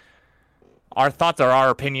 Our thoughts are our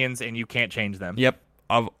opinions, and you can't change them. Yep.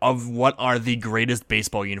 Of what are the greatest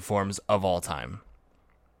baseball uniforms of all time.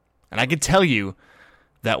 And I could tell you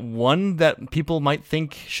that one that people might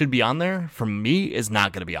think should be on there, from me, is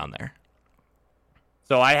not going to be on there.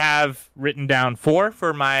 So I have written down 4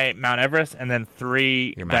 for my Mount Everest, and then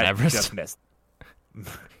 3 Your Mount that Everest? just missed.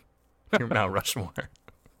 Your Mount Rushmore.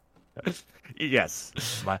 Yes.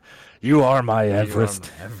 You are my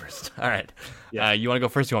Everest. Everest. All right. Yeah. You want to go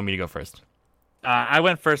first? Or you want me to go first? I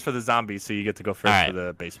went first for the zombies, so you get to go first All right. for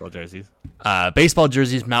the baseball jerseys. Baseball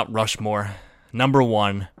jerseys, Mount Rushmore. Number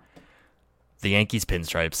 1, the Yankees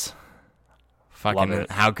pinstripes. Fucking, Love it.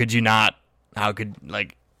 how could you not? How could,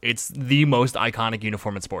 like, it's the most iconic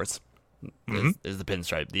uniform in sports. Is the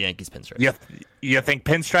pinstripe, the Yankees pinstripe. You think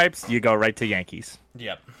pinstripes? You go right to Yankees.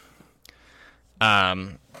 Yep.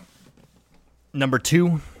 Number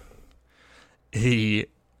 2, the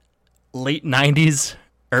late 90s,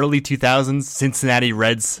 early 2000s Cincinnati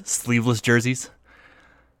Reds sleeveless jerseys.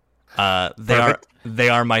 They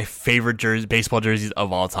are my favorite baseball jerseys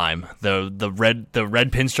of all time. The red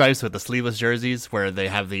pinstripes with the sleeveless jerseys where they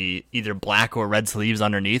have the either black or red sleeves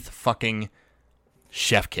underneath. Fucking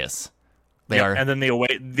chef kiss. They Yep, are. And then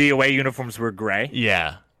the away uniforms were gray.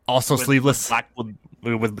 Yeah. Also sleeveless.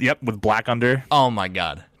 With black under. Oh my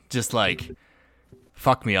god. Just like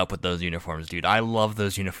fuck me up with those uniforms, dude. I love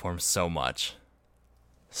those uniforms so much.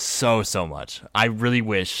 So much. I really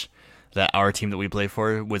wish that our team that we play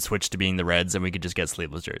for would switch to being the Reds and we could just get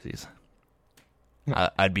sleeveless jerseys.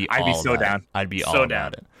 I'd be so down. I'd be So all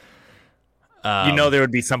down. about it. You know there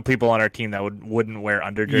would be some people on our team that wouldn't wear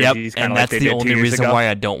under Yep, jerseys. and kinda that's like they the did 2 only years reason ago. why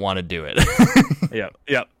I don't want to do it.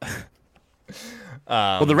 Yep.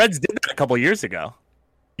 Well, the Reds did that a couple years ago.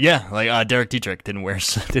 Yeah, like Derek Dietrich didn't wear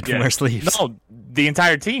sleeves. No, the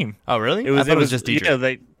entire team. Oh, really? It was, I thought it was just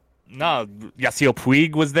Dietrich. Yeah, Yasiel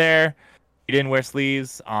Puig was there. He didn't wear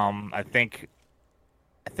sleeves. I think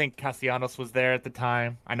Castellanos was there at the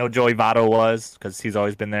time. I know Joey Votto was because he's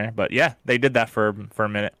always been there. But yeah, they did that for a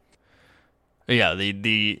minute. Yeah,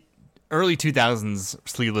 the early 2000s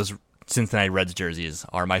sleeveless Cincinnati Reds jerseys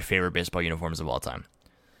are my favorite baseball uniforms of all time.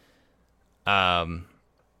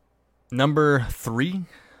 Number 3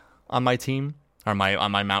 on my team, or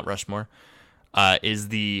on my Mount Rushmore, is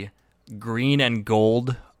the green and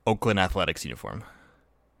gold Oakland Athletics uniform.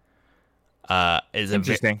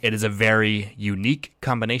 Interesting. It is a very unique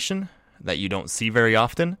combination that you don't see very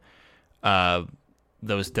often.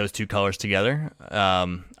 Those 2 colors together.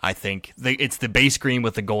 I think it's the base green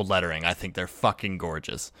with the gold lettering. I think they're fucking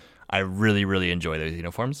gorgeous. I really, really enjoy those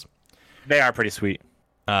uniforms. They are pretty sweet.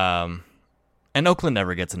 And Oakland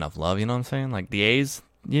never gets enough love, you know what I'm saying? Like the A's,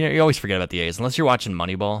 you always forget about the A's unless you're watching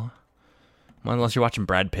Moneyball, unless you're watching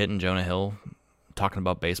Brad Pitt and Jonah Hill talking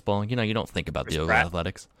about baseball. You don't think about the Oakland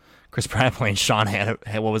Athletics. Chris Pratt playing Sean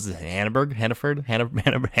what was it? Hannaford? Hannaford?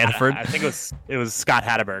 I think it was Scott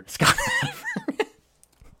Hatterberg. Scott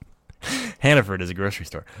Hannaford is a grocery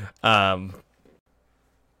store. Yeah,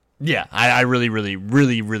 I really, really,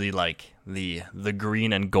 really, really like the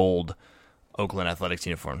green and gold Oakland Athletics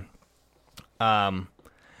uniform. And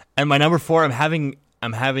my number 4, I'm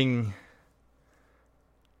having.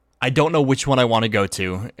 I don't know which one I want to go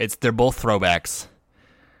to. They're both throwbacks.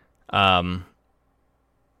 I'm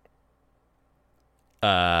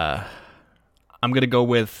gonna go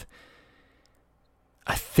with.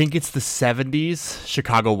 I think it's the 70s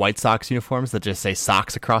Chicago White Sox uniforms that just say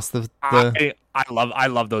Sox across the. I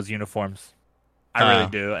love those uniforms. I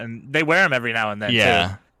really do, and they wear them every now and then.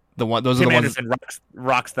 Yeah, too. Those Tim are the ones. Anderson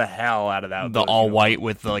rocks the hell out of that. The all white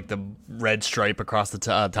with the red stripe across the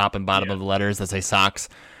top and bottom of the letters that say Sox.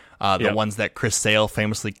 The ones that Chris Sale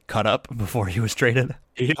famously cut up before he was traded.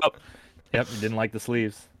 Yep. He didn't like the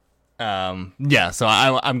sleeves. Yeah, so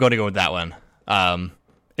I'm going to go with that one.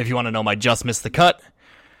 If you want to know my just missed the cut,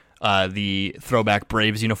 the throwback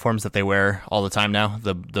Braves uniforms that they wear all the time now,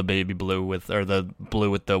 the baby blue the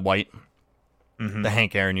blue with the white, the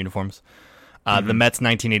Hank Aaron uniforms. The Mets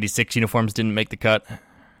 1986 uniforms didn't make the cut.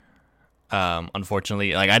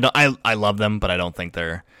 Unfortunately, like I love them, but I don't think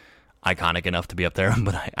they're iconic enough to be up there.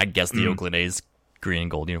 But I guess the Oakland A's green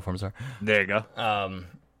and gold uniforms are. There you go.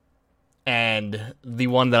 And the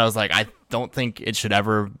one that I was like, I don't think it should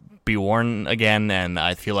ever be worn again, and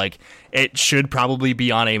I feel like it should probably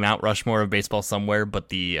be on a Mount Rushmore of baseball somewhere. But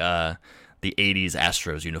the 80s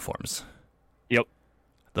Astros uniforms. Yep.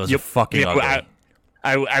 Those are fucking ugly.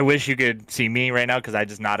 I wish you could see me right now because I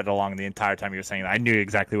just nodded along the entire time you were saying that. I knew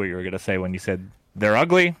exactly what you were going to say when you said they're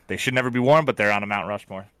ugly. They should never be worn, but they're on a Mount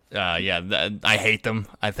Rushmore. I hate them.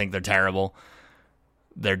 I think they're terrible.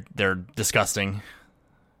 They're disgusting.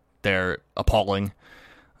 They're appalling.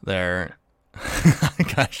 They're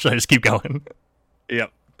gosh, should I just keep going?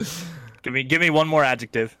 Yep. Give me one more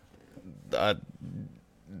adjective.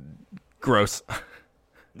 Gross.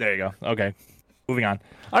 There you go. Okay. Moving on.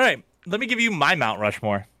 All right. Let me give you my Mount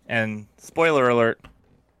Rushmore. And spoiler alert,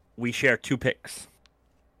 we share 2 picks.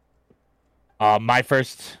 My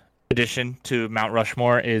first addition to Mount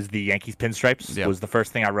Rushmore is the Yankees pinstripes. Yep. It was the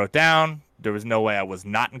first thing I wrote down. There was no way I was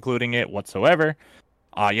not including it whatsoever.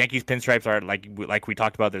 Yankees pinstripes are like we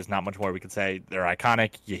talked about. There's not much more we could say. They're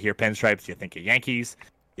iconic. You hear pinstripes, you think of Yankees.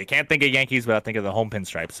 You can't think of Yankees without thinking of the home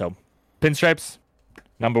pinstripes. So pinstripes,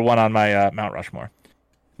 number 1 on my Mount Rushmore.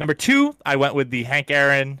 Number 2, I went with the Hank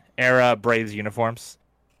Aaron era Braves uniforms.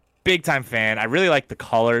 Big time fan. I really like the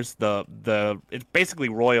colors. It's basically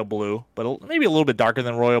royal blue, but maybe a little bit darker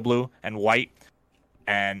than royal blue and white.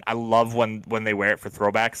 And I love when they wear it for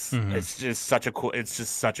throwbacks. Mm-hmm. It's just such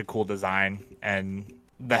a cool design. And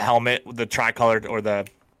the helmet, the tricolored or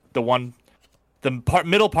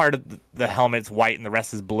middle part of the helmet's white and the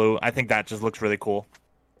rest is blue. I think that just looks really cool.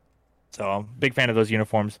 So big fan of those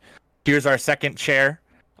uniforms. Here's our second chair.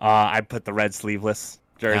 I put the red sleeveless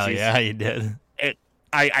jerseys. Oh yeah, you did.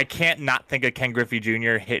 I can't not think of Ken Griffey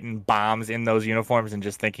Jr. hitting bombs in those uniforms and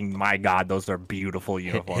just thinking, my God, those are beautiful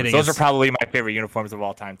uniforms. Those are probably my favorite uniforms of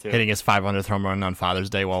all time, too. Hitting his 500th home run on Father's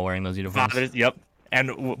Day while wearing those uniforms. Yep.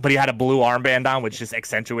 But he had a blue armband on, which just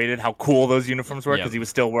accentuated how cool those uniforms were because he was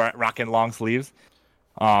still rocking long sleeves.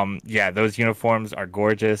 Those uniforms are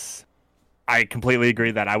gorgeous. I completely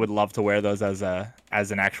agree that I would love to wear those as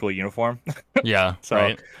an actual uniform. Yeah, so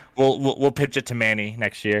right. We'll pitch it to Manny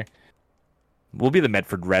next year. We'll be the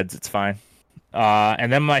Medford Reds. It's fine.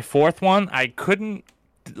 And then my fourth one, I couldn't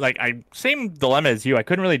same dilemma as you. I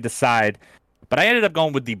couldn't really decide, but I ended up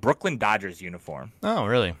going with the Brooklyn Dodgers uniform. Oh,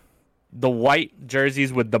 really? The white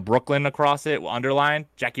jerseys with the Brooklyn across it, underlined,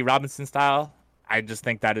 Jackie Robinson style. I just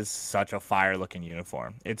think that is such a fire-looking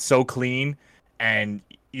uniform. It's so clean, and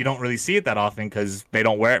you don't really see it that often because they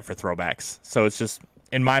don't wear it for throwbacks. So it's just,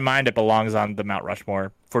 in my mind, it belongs on the Mount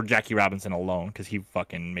Rushmore for Jackie Robinson alone because he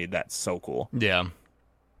fucking made that so cool. Yeah.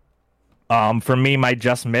 For me, my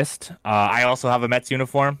just missed. I also have a Mets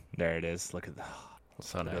uniform. There it is. Look at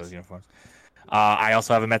those uniforms. I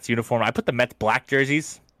also have a Mets uniform. I put the Mets black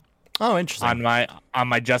jerseys. Oh, interesting. On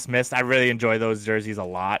my just missed. I really enjoy those jerseys a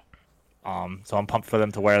lot. So I'm pumped for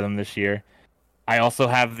them to wear them this year. I also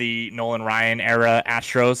have the Nolan Ryan era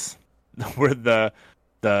Astros, where the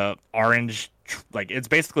orange, it's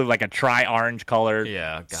basically like a tri-orange color.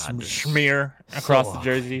 Yeah, God, smear across the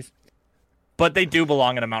jerseys. but they do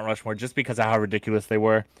belong in a Mount Rushmore just because of how ridiculous they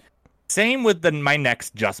were. Same with my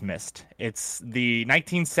next just missed. It's the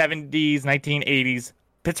 1970s, 1980s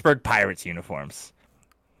Pittsburgh Pirates uniforms.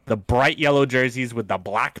 The bright yellow jerseys with the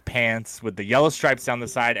black pants, with the yellow stripes down the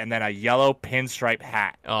side, and then a yellow pinstripe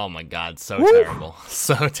hat. Oh my God, so Woo! terrible.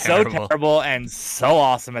 So terrible. So terrible and so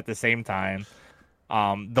awesome at the same time.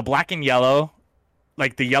 The black and yellow,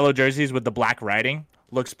 like the yellow jerseys with the black writing,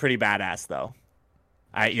 looks pretty badass though.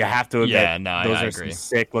 You have to admit, those I are agree. some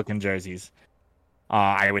sick looking jerseys.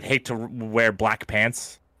 I would hate to wear black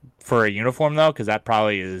pants for a uniform though, because that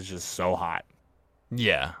probably is just so hot.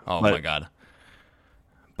 Yeah. Oh my God.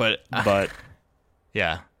 But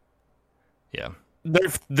yeah.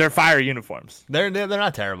 They're fire uniforms. They're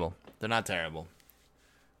not terrible. They're not terrible.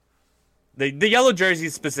 The yellow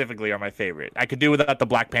jerseys specifically are my favorite. I could do without the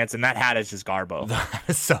black pants, and that hat is just garbo.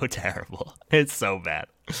 It's so terrible. It's so bad.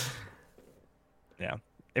 Yeah.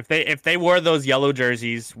 If they wore those yellow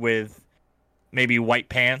jerseys with maybe white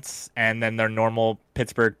pants and then their normal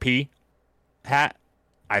Pittsburgh P hat,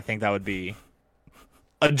 I think that would be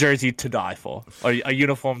a jersey to die for. Or a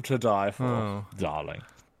uniform to die for, darling.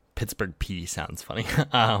 Pittsburgh P sounds funny.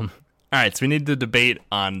 All right, so we need to debate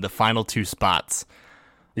on the final two spots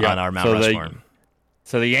on our Mount Rushmore.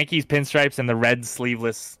 So the Yankees pinstripes and the red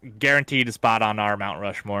sleeveless guaranteed a spot on our Mount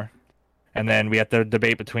Rushmore. And then we have to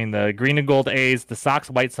debate between the green and gold A's, the Sox,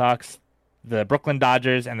 White Sox, the Brooklyn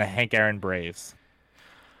Dodgers, and the Hank Aaron Braves.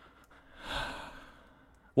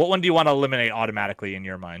 What one do you want to eliminate automatically in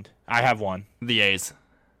your mind? I have one. The A's.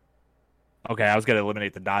 Okay, I was going to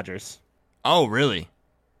eliminate the Dodgers. Oh, really?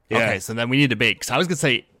 Yeah. Okay, so then we need to debate. Because I was going to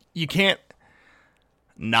say, you can't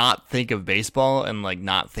not think of baseball and like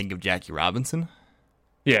not think of Jackie Robinson.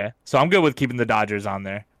 Yeah, so I'm good with keeping the Dodgers on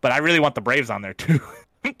there. But I really want the Braves on there, too.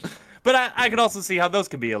 But I could also see how those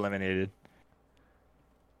could be eliminated.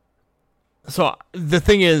 So the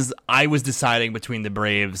thing is, I was deciding between the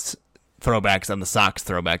Braves throwbacks and the Sox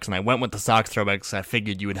throwbacks, and I went with the Sox throwbacks. I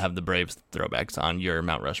figured you would have the Braves throwbacks on your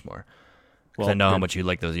Mount Rushmore, because I know how much you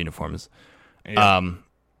like those uniforms. Yeah.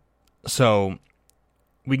 So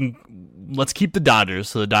let's keep the Dodgers.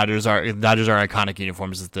 So the Dodgers are iconic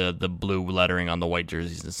uniforms. It's the blue lettering on the white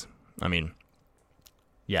jerseys. I mean,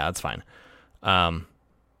 yeah, that's fine.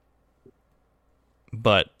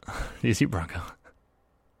 But do you see Bronco?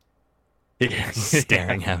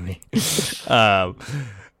 Staring at me. I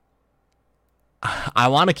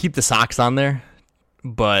want to keep the Sox on there,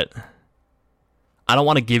 but I don't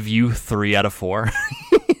want to give you 3 out of 4.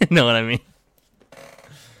 You know what I mean?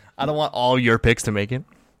 I don't want all your picks to make it.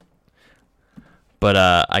 But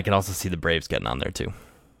I can also see the Braves getting on there too.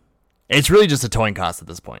 It's really just a toying cost at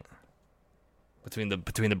this point between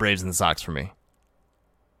the Braves and the Sox for me.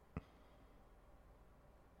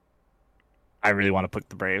 I really want to pick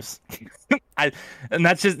the Braves. And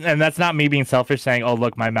that's not me being selfish saying, oh,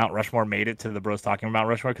 look, my Mount Rushmore made it to the Bros Talking Mount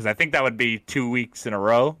Rushmore, because I think that would be 2 weeks in a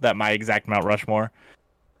row that my exact Mount Rushmore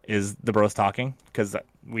is the Bros Talking, because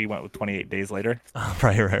we went with 28 days later. Oh,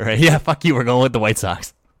 right. Yeah, fuck you. We're going with the White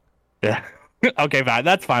Sox. Yeah. Okay, fine.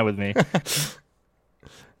 That's fine with me.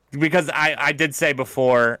 Because I did say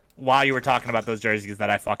before, while you were talking about those jerseys,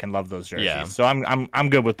 that I fucking love those jerseys. Yeah. So I'm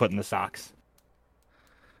good with putting the Sox.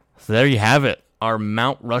 So there you have it. Our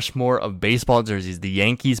Mount Rushmore of baseball jerseys. The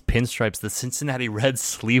Yankees pinstripes, the Cincinnati Reds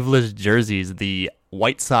sleeveless jerseys, the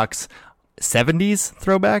White Sox 70s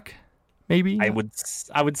throwback, maybe? I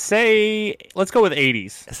would say let's go with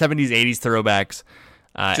 80s. 70s, 80s throwbacks.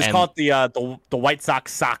 Just call it the White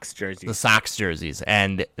Sox jerseys. The Sox jerseys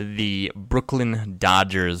and the Brooklyn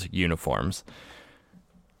Dodgers uniforms.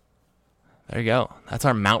 There you go. That's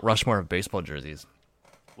our Mount Rushmore of baseball jerseys.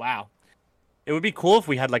 Wow. It would be cool if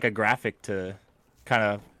we had like a graphic to kind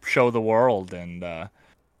of show the world, and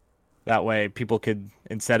that way people could,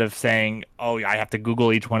 instead of saying, oh, I have to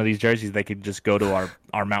Google each one of these jerseys, they could just go to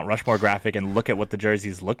our Mount Rushmore graphic and look at what the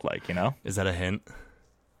jerseys look like, you know? Is that a hint?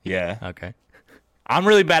 Yeah. Okay. I'm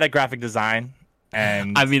really bad at graphic design,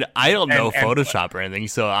 and I mean, I don't know Photoshop or anything,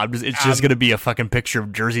 so it's just gonna be a fucking picture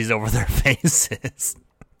of jerseys over their faces.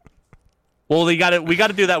 Well, we got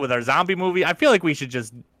to do that with our zombie movie. I feel like we should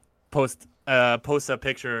just post a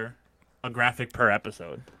picture, a graphic per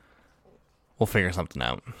episode. We'll figure something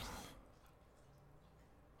out.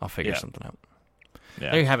 I'll figure something out.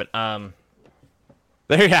 Yeah. There you have it.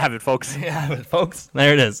 There you have it, folks. There you have it, folks.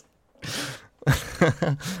 There it is.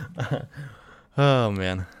 Oh,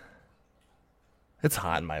 man. It's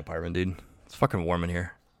hot in my apartment, dude. It's fucking warm in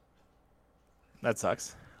here. That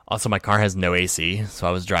sucks. Also, my car has no AC, so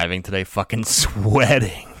I was driving today fucking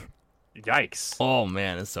sweating. Yikes. Oh,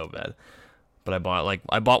 man, it's so bad. But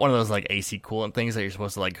I bought one of those like AC coolant things that you're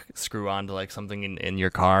supposed to like screw onto like something in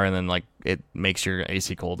your car, and then like it makes your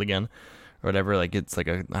AC cold again or whatever. Like it's like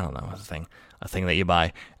I don't know, a thing that you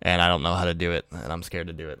buy, and I don't know how to do it, and I'm scared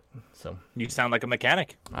to do it. So You sound like a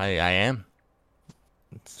mechanic. I am.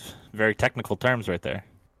 It's very technical terms right there.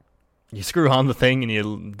 You screw on the thing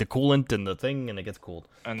and the coolant and the thing, and it gets cooled.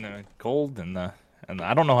 And the cold and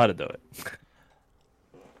I don't know how to do it.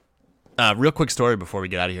 Real quick story before we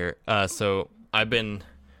get out of here. So I've been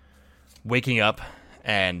waking up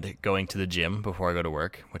and going to the gym before I go to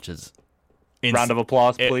work, which is Round of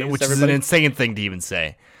applause, please. which everybody. is an insane thing to even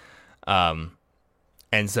say. And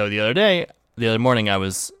so the other morning, it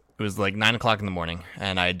was like 9:00 in the morning,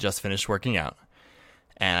 and I had just finished working out,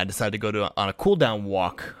 and I decided to go on a cool down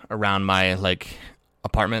walk around my like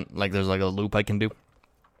apartment. Like there's like a loop I can do,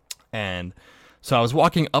 and so I was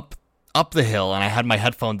walking up the hill, and I had my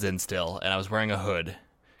headphones in still, and I was wearing a hood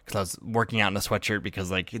because I was working out in a sweatshirt,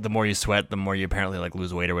 because like the more you sweat, the more you apparently like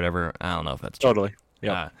lose weight or whatever. I don't know if that's true. Totally.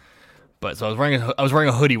 Yeah. But so I was wearing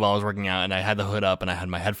a hoodie while I was working out, and I had the hood up, and I had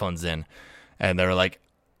my headphones in, and they were like,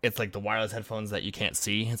 it's like the wireless headphones that you can't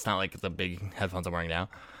see. It's not like the big headphones I'm wearing now.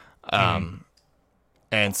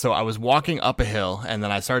 And so I was walking up a hill, and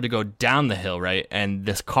then I started to go down the hill, right? And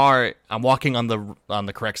this car, I'm walking on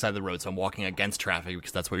the correct side of the road, so I'm walking against traffic,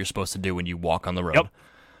 because that's what you're supposed to do when you walk on the road. Yep.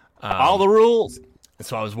 All the rules.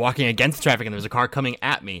 So I was walking against traffic, and there was a car coming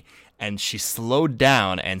at me, and she slowed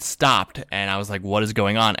down and stopped, and I was like, what is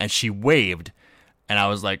going on? And she waved, and I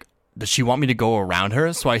was like, does she want me to go around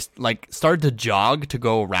her? So I like started to jog to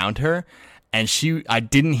go around her, and I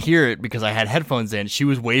didn't hear it because I had headphones in. She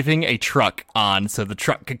was waving a truck on so the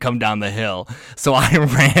truck could come down the hill. So I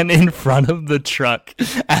ran in front of the truck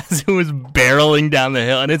as it was barreling down the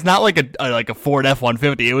hill, and it's not like a Ford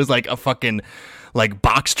F-150. It was like a fucking like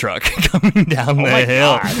box truck coming down the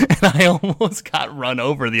hill. God. And I almost got run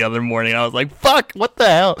over the other morning. I was like, fuck, what the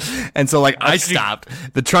hell? And so like I stopped.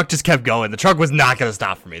 The truck just kept going. The truck was not going to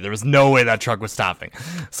stop for me. There was no way that truck was stopping.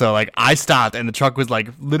 So like I stopped, and the truck was like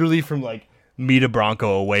literally from like me to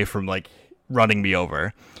Bronco away from like running me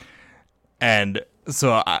over. And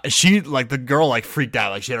so she like the girl like freaked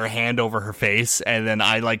out, like she had her hand over her face, and then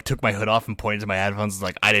I like took my hood off and pointed to my headphones,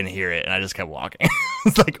 like I didn't hear it, and I just kept walking.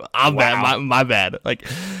 It's like I'm bad, my bad. Like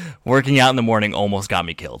working out in the morning almost got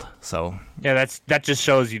me killed. So Yeah, that just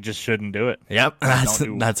shows you just shouldn't do it. yep, that's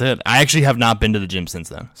it. I actually have not been to the gym since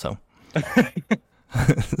then. So, but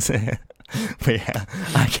yeah,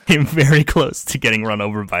 I came very close to getting run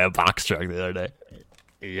over by a box truck the other day.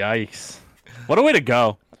 Yikes! What a way to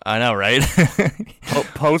go. I know, right?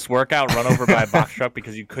 Post workout, run over by a box truck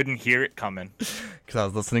because you couldn't hear it coming. Because I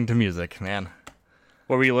was listening to music, man.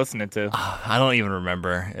 What were you listening to? I don't even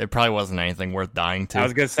remember. It probably wasn't anything worth dying to. I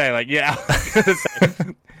was gonna say, like, yeah. I was gonna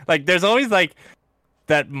say, like, there's always like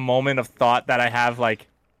that moment of thought that I have, like,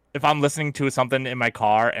 if I'm listening to something in my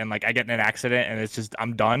car and like I get in an accident and it's just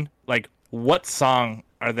I'm done. Like, what song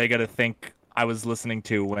are they gonna think I was listening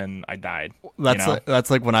to when I died? That's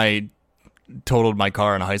like when I totaled my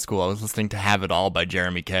car in high school. I was listening to "Have It All" by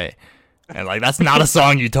Jeremy Kay. And like that's not a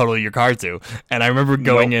song you total your car to. And I remember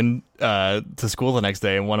going in to school the next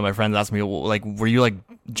day, and one of my friends asked me, like, were you like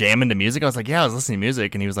jamming to music? I was like, yeah, I was listening to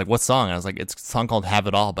music. And he was like, what song? And I was like, it's a song called "Have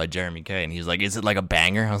It All" by Jeremy Kay. And he was like, is it like a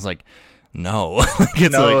banger? I was like, no.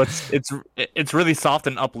 It's really soft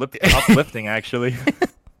and uplifting actually.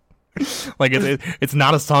 Like it's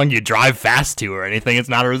not a song you drive fast to or anything. It's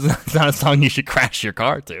not a song you should crash your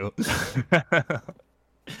car to.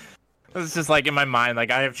 It's just like in my mind,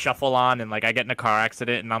 like I have shuffle on and like I get in a car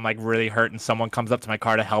accident and I'm like really hurt and someone comes up to my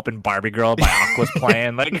car to help and Barbie Girl by Aqua's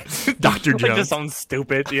playing, like Dr. Jones. Like just something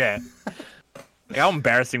stupid, yeah. Like how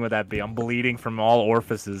embarrassing would that be? I'm bleeding from all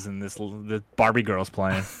orifices and this Barbie Girl's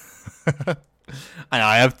playing. I know,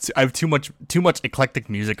 I have too much eclectic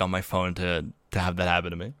music on my phone to have that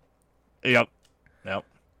happen to me. Yep.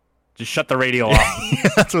 Just shut the radio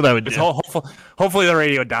off. That's what I would do. Hopefully the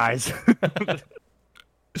radio dies.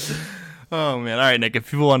 Oh man! All right, Nick. If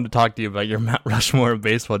people wanted to talk to you about your Mount Rushmore of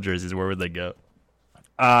baseball jerseys, where would they go?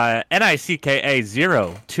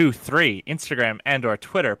 NICKA023 Instagram and/or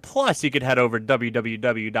Twitter. Plus, you could head over to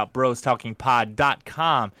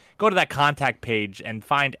www.brostalkingpod.com. Go to that contact page and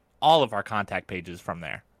find all of our contact pages from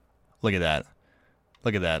there. Look at that!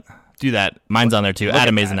 Look at that! Do that. Mine's on there too. At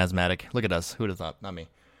Amazing Asthmatic. Look at us. Who'd have thought? Not me.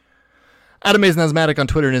 At Amazing Asthmatic on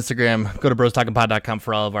Twitter and Instagram. Go to brostalkingpod.com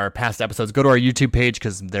for all of our past episodes. Go to our YouTube page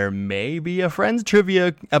because there may be a Friends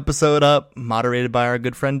Trivia episode up, moderated by our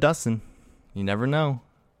good friend Dustin. You never know.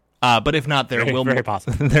 But if not, there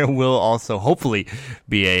will also hopefully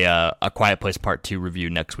be a Quiet Place Part 2 review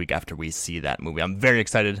next week after we see that movie. I'm very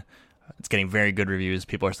excited It's getting very good reviews.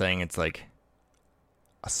 People are saying it's like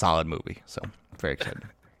a solid movie. So very excited.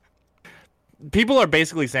 People are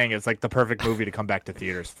basically saying it's like the perfect movie to come back to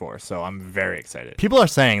theaters for. So I'm very excited. People are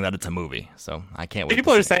saying that it's a movie. So I can't wait.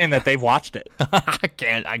 People are saying that they've watched it. I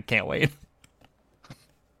can't wait.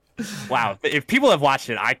 Wow. If people have watched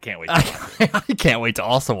it, I can't wait to watch it. I can't wait to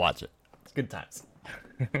also watch it. It's good times.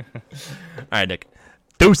 All right, Nick.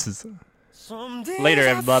 Deuces. Later,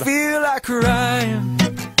 everybody. I feel like crying.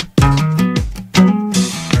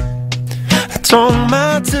 I don't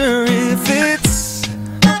matter if it's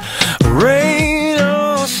rain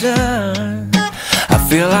or shine. I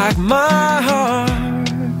feel like my heart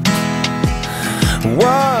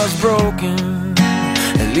was broken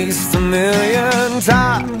at least 1,000,000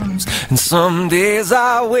 times. And some days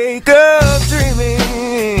I wake up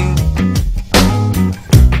dreaming.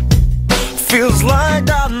 Feels like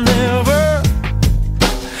I never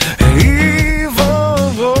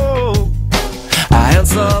even know. I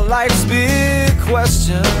answer life's big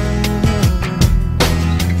question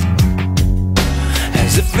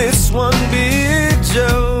as if it's one big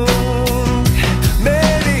joke.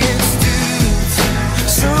 Maybe it's too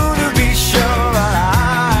soon to be sure, but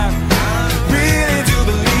I really do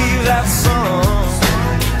believe that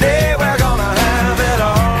someday we're gonna have it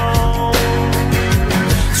all.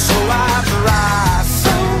 So I try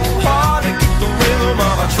so hard to keep the rhythm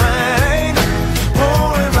of a train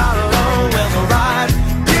rolling right along. When the ride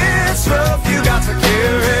gets rough, you got to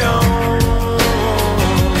carry on,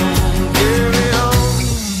 carry on.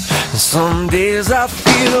 Some days I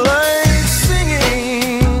feel like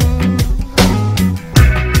singing.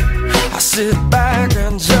 I sit back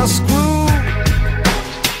and just groove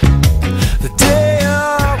the day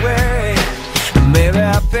away. Maybe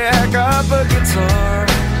I pick up a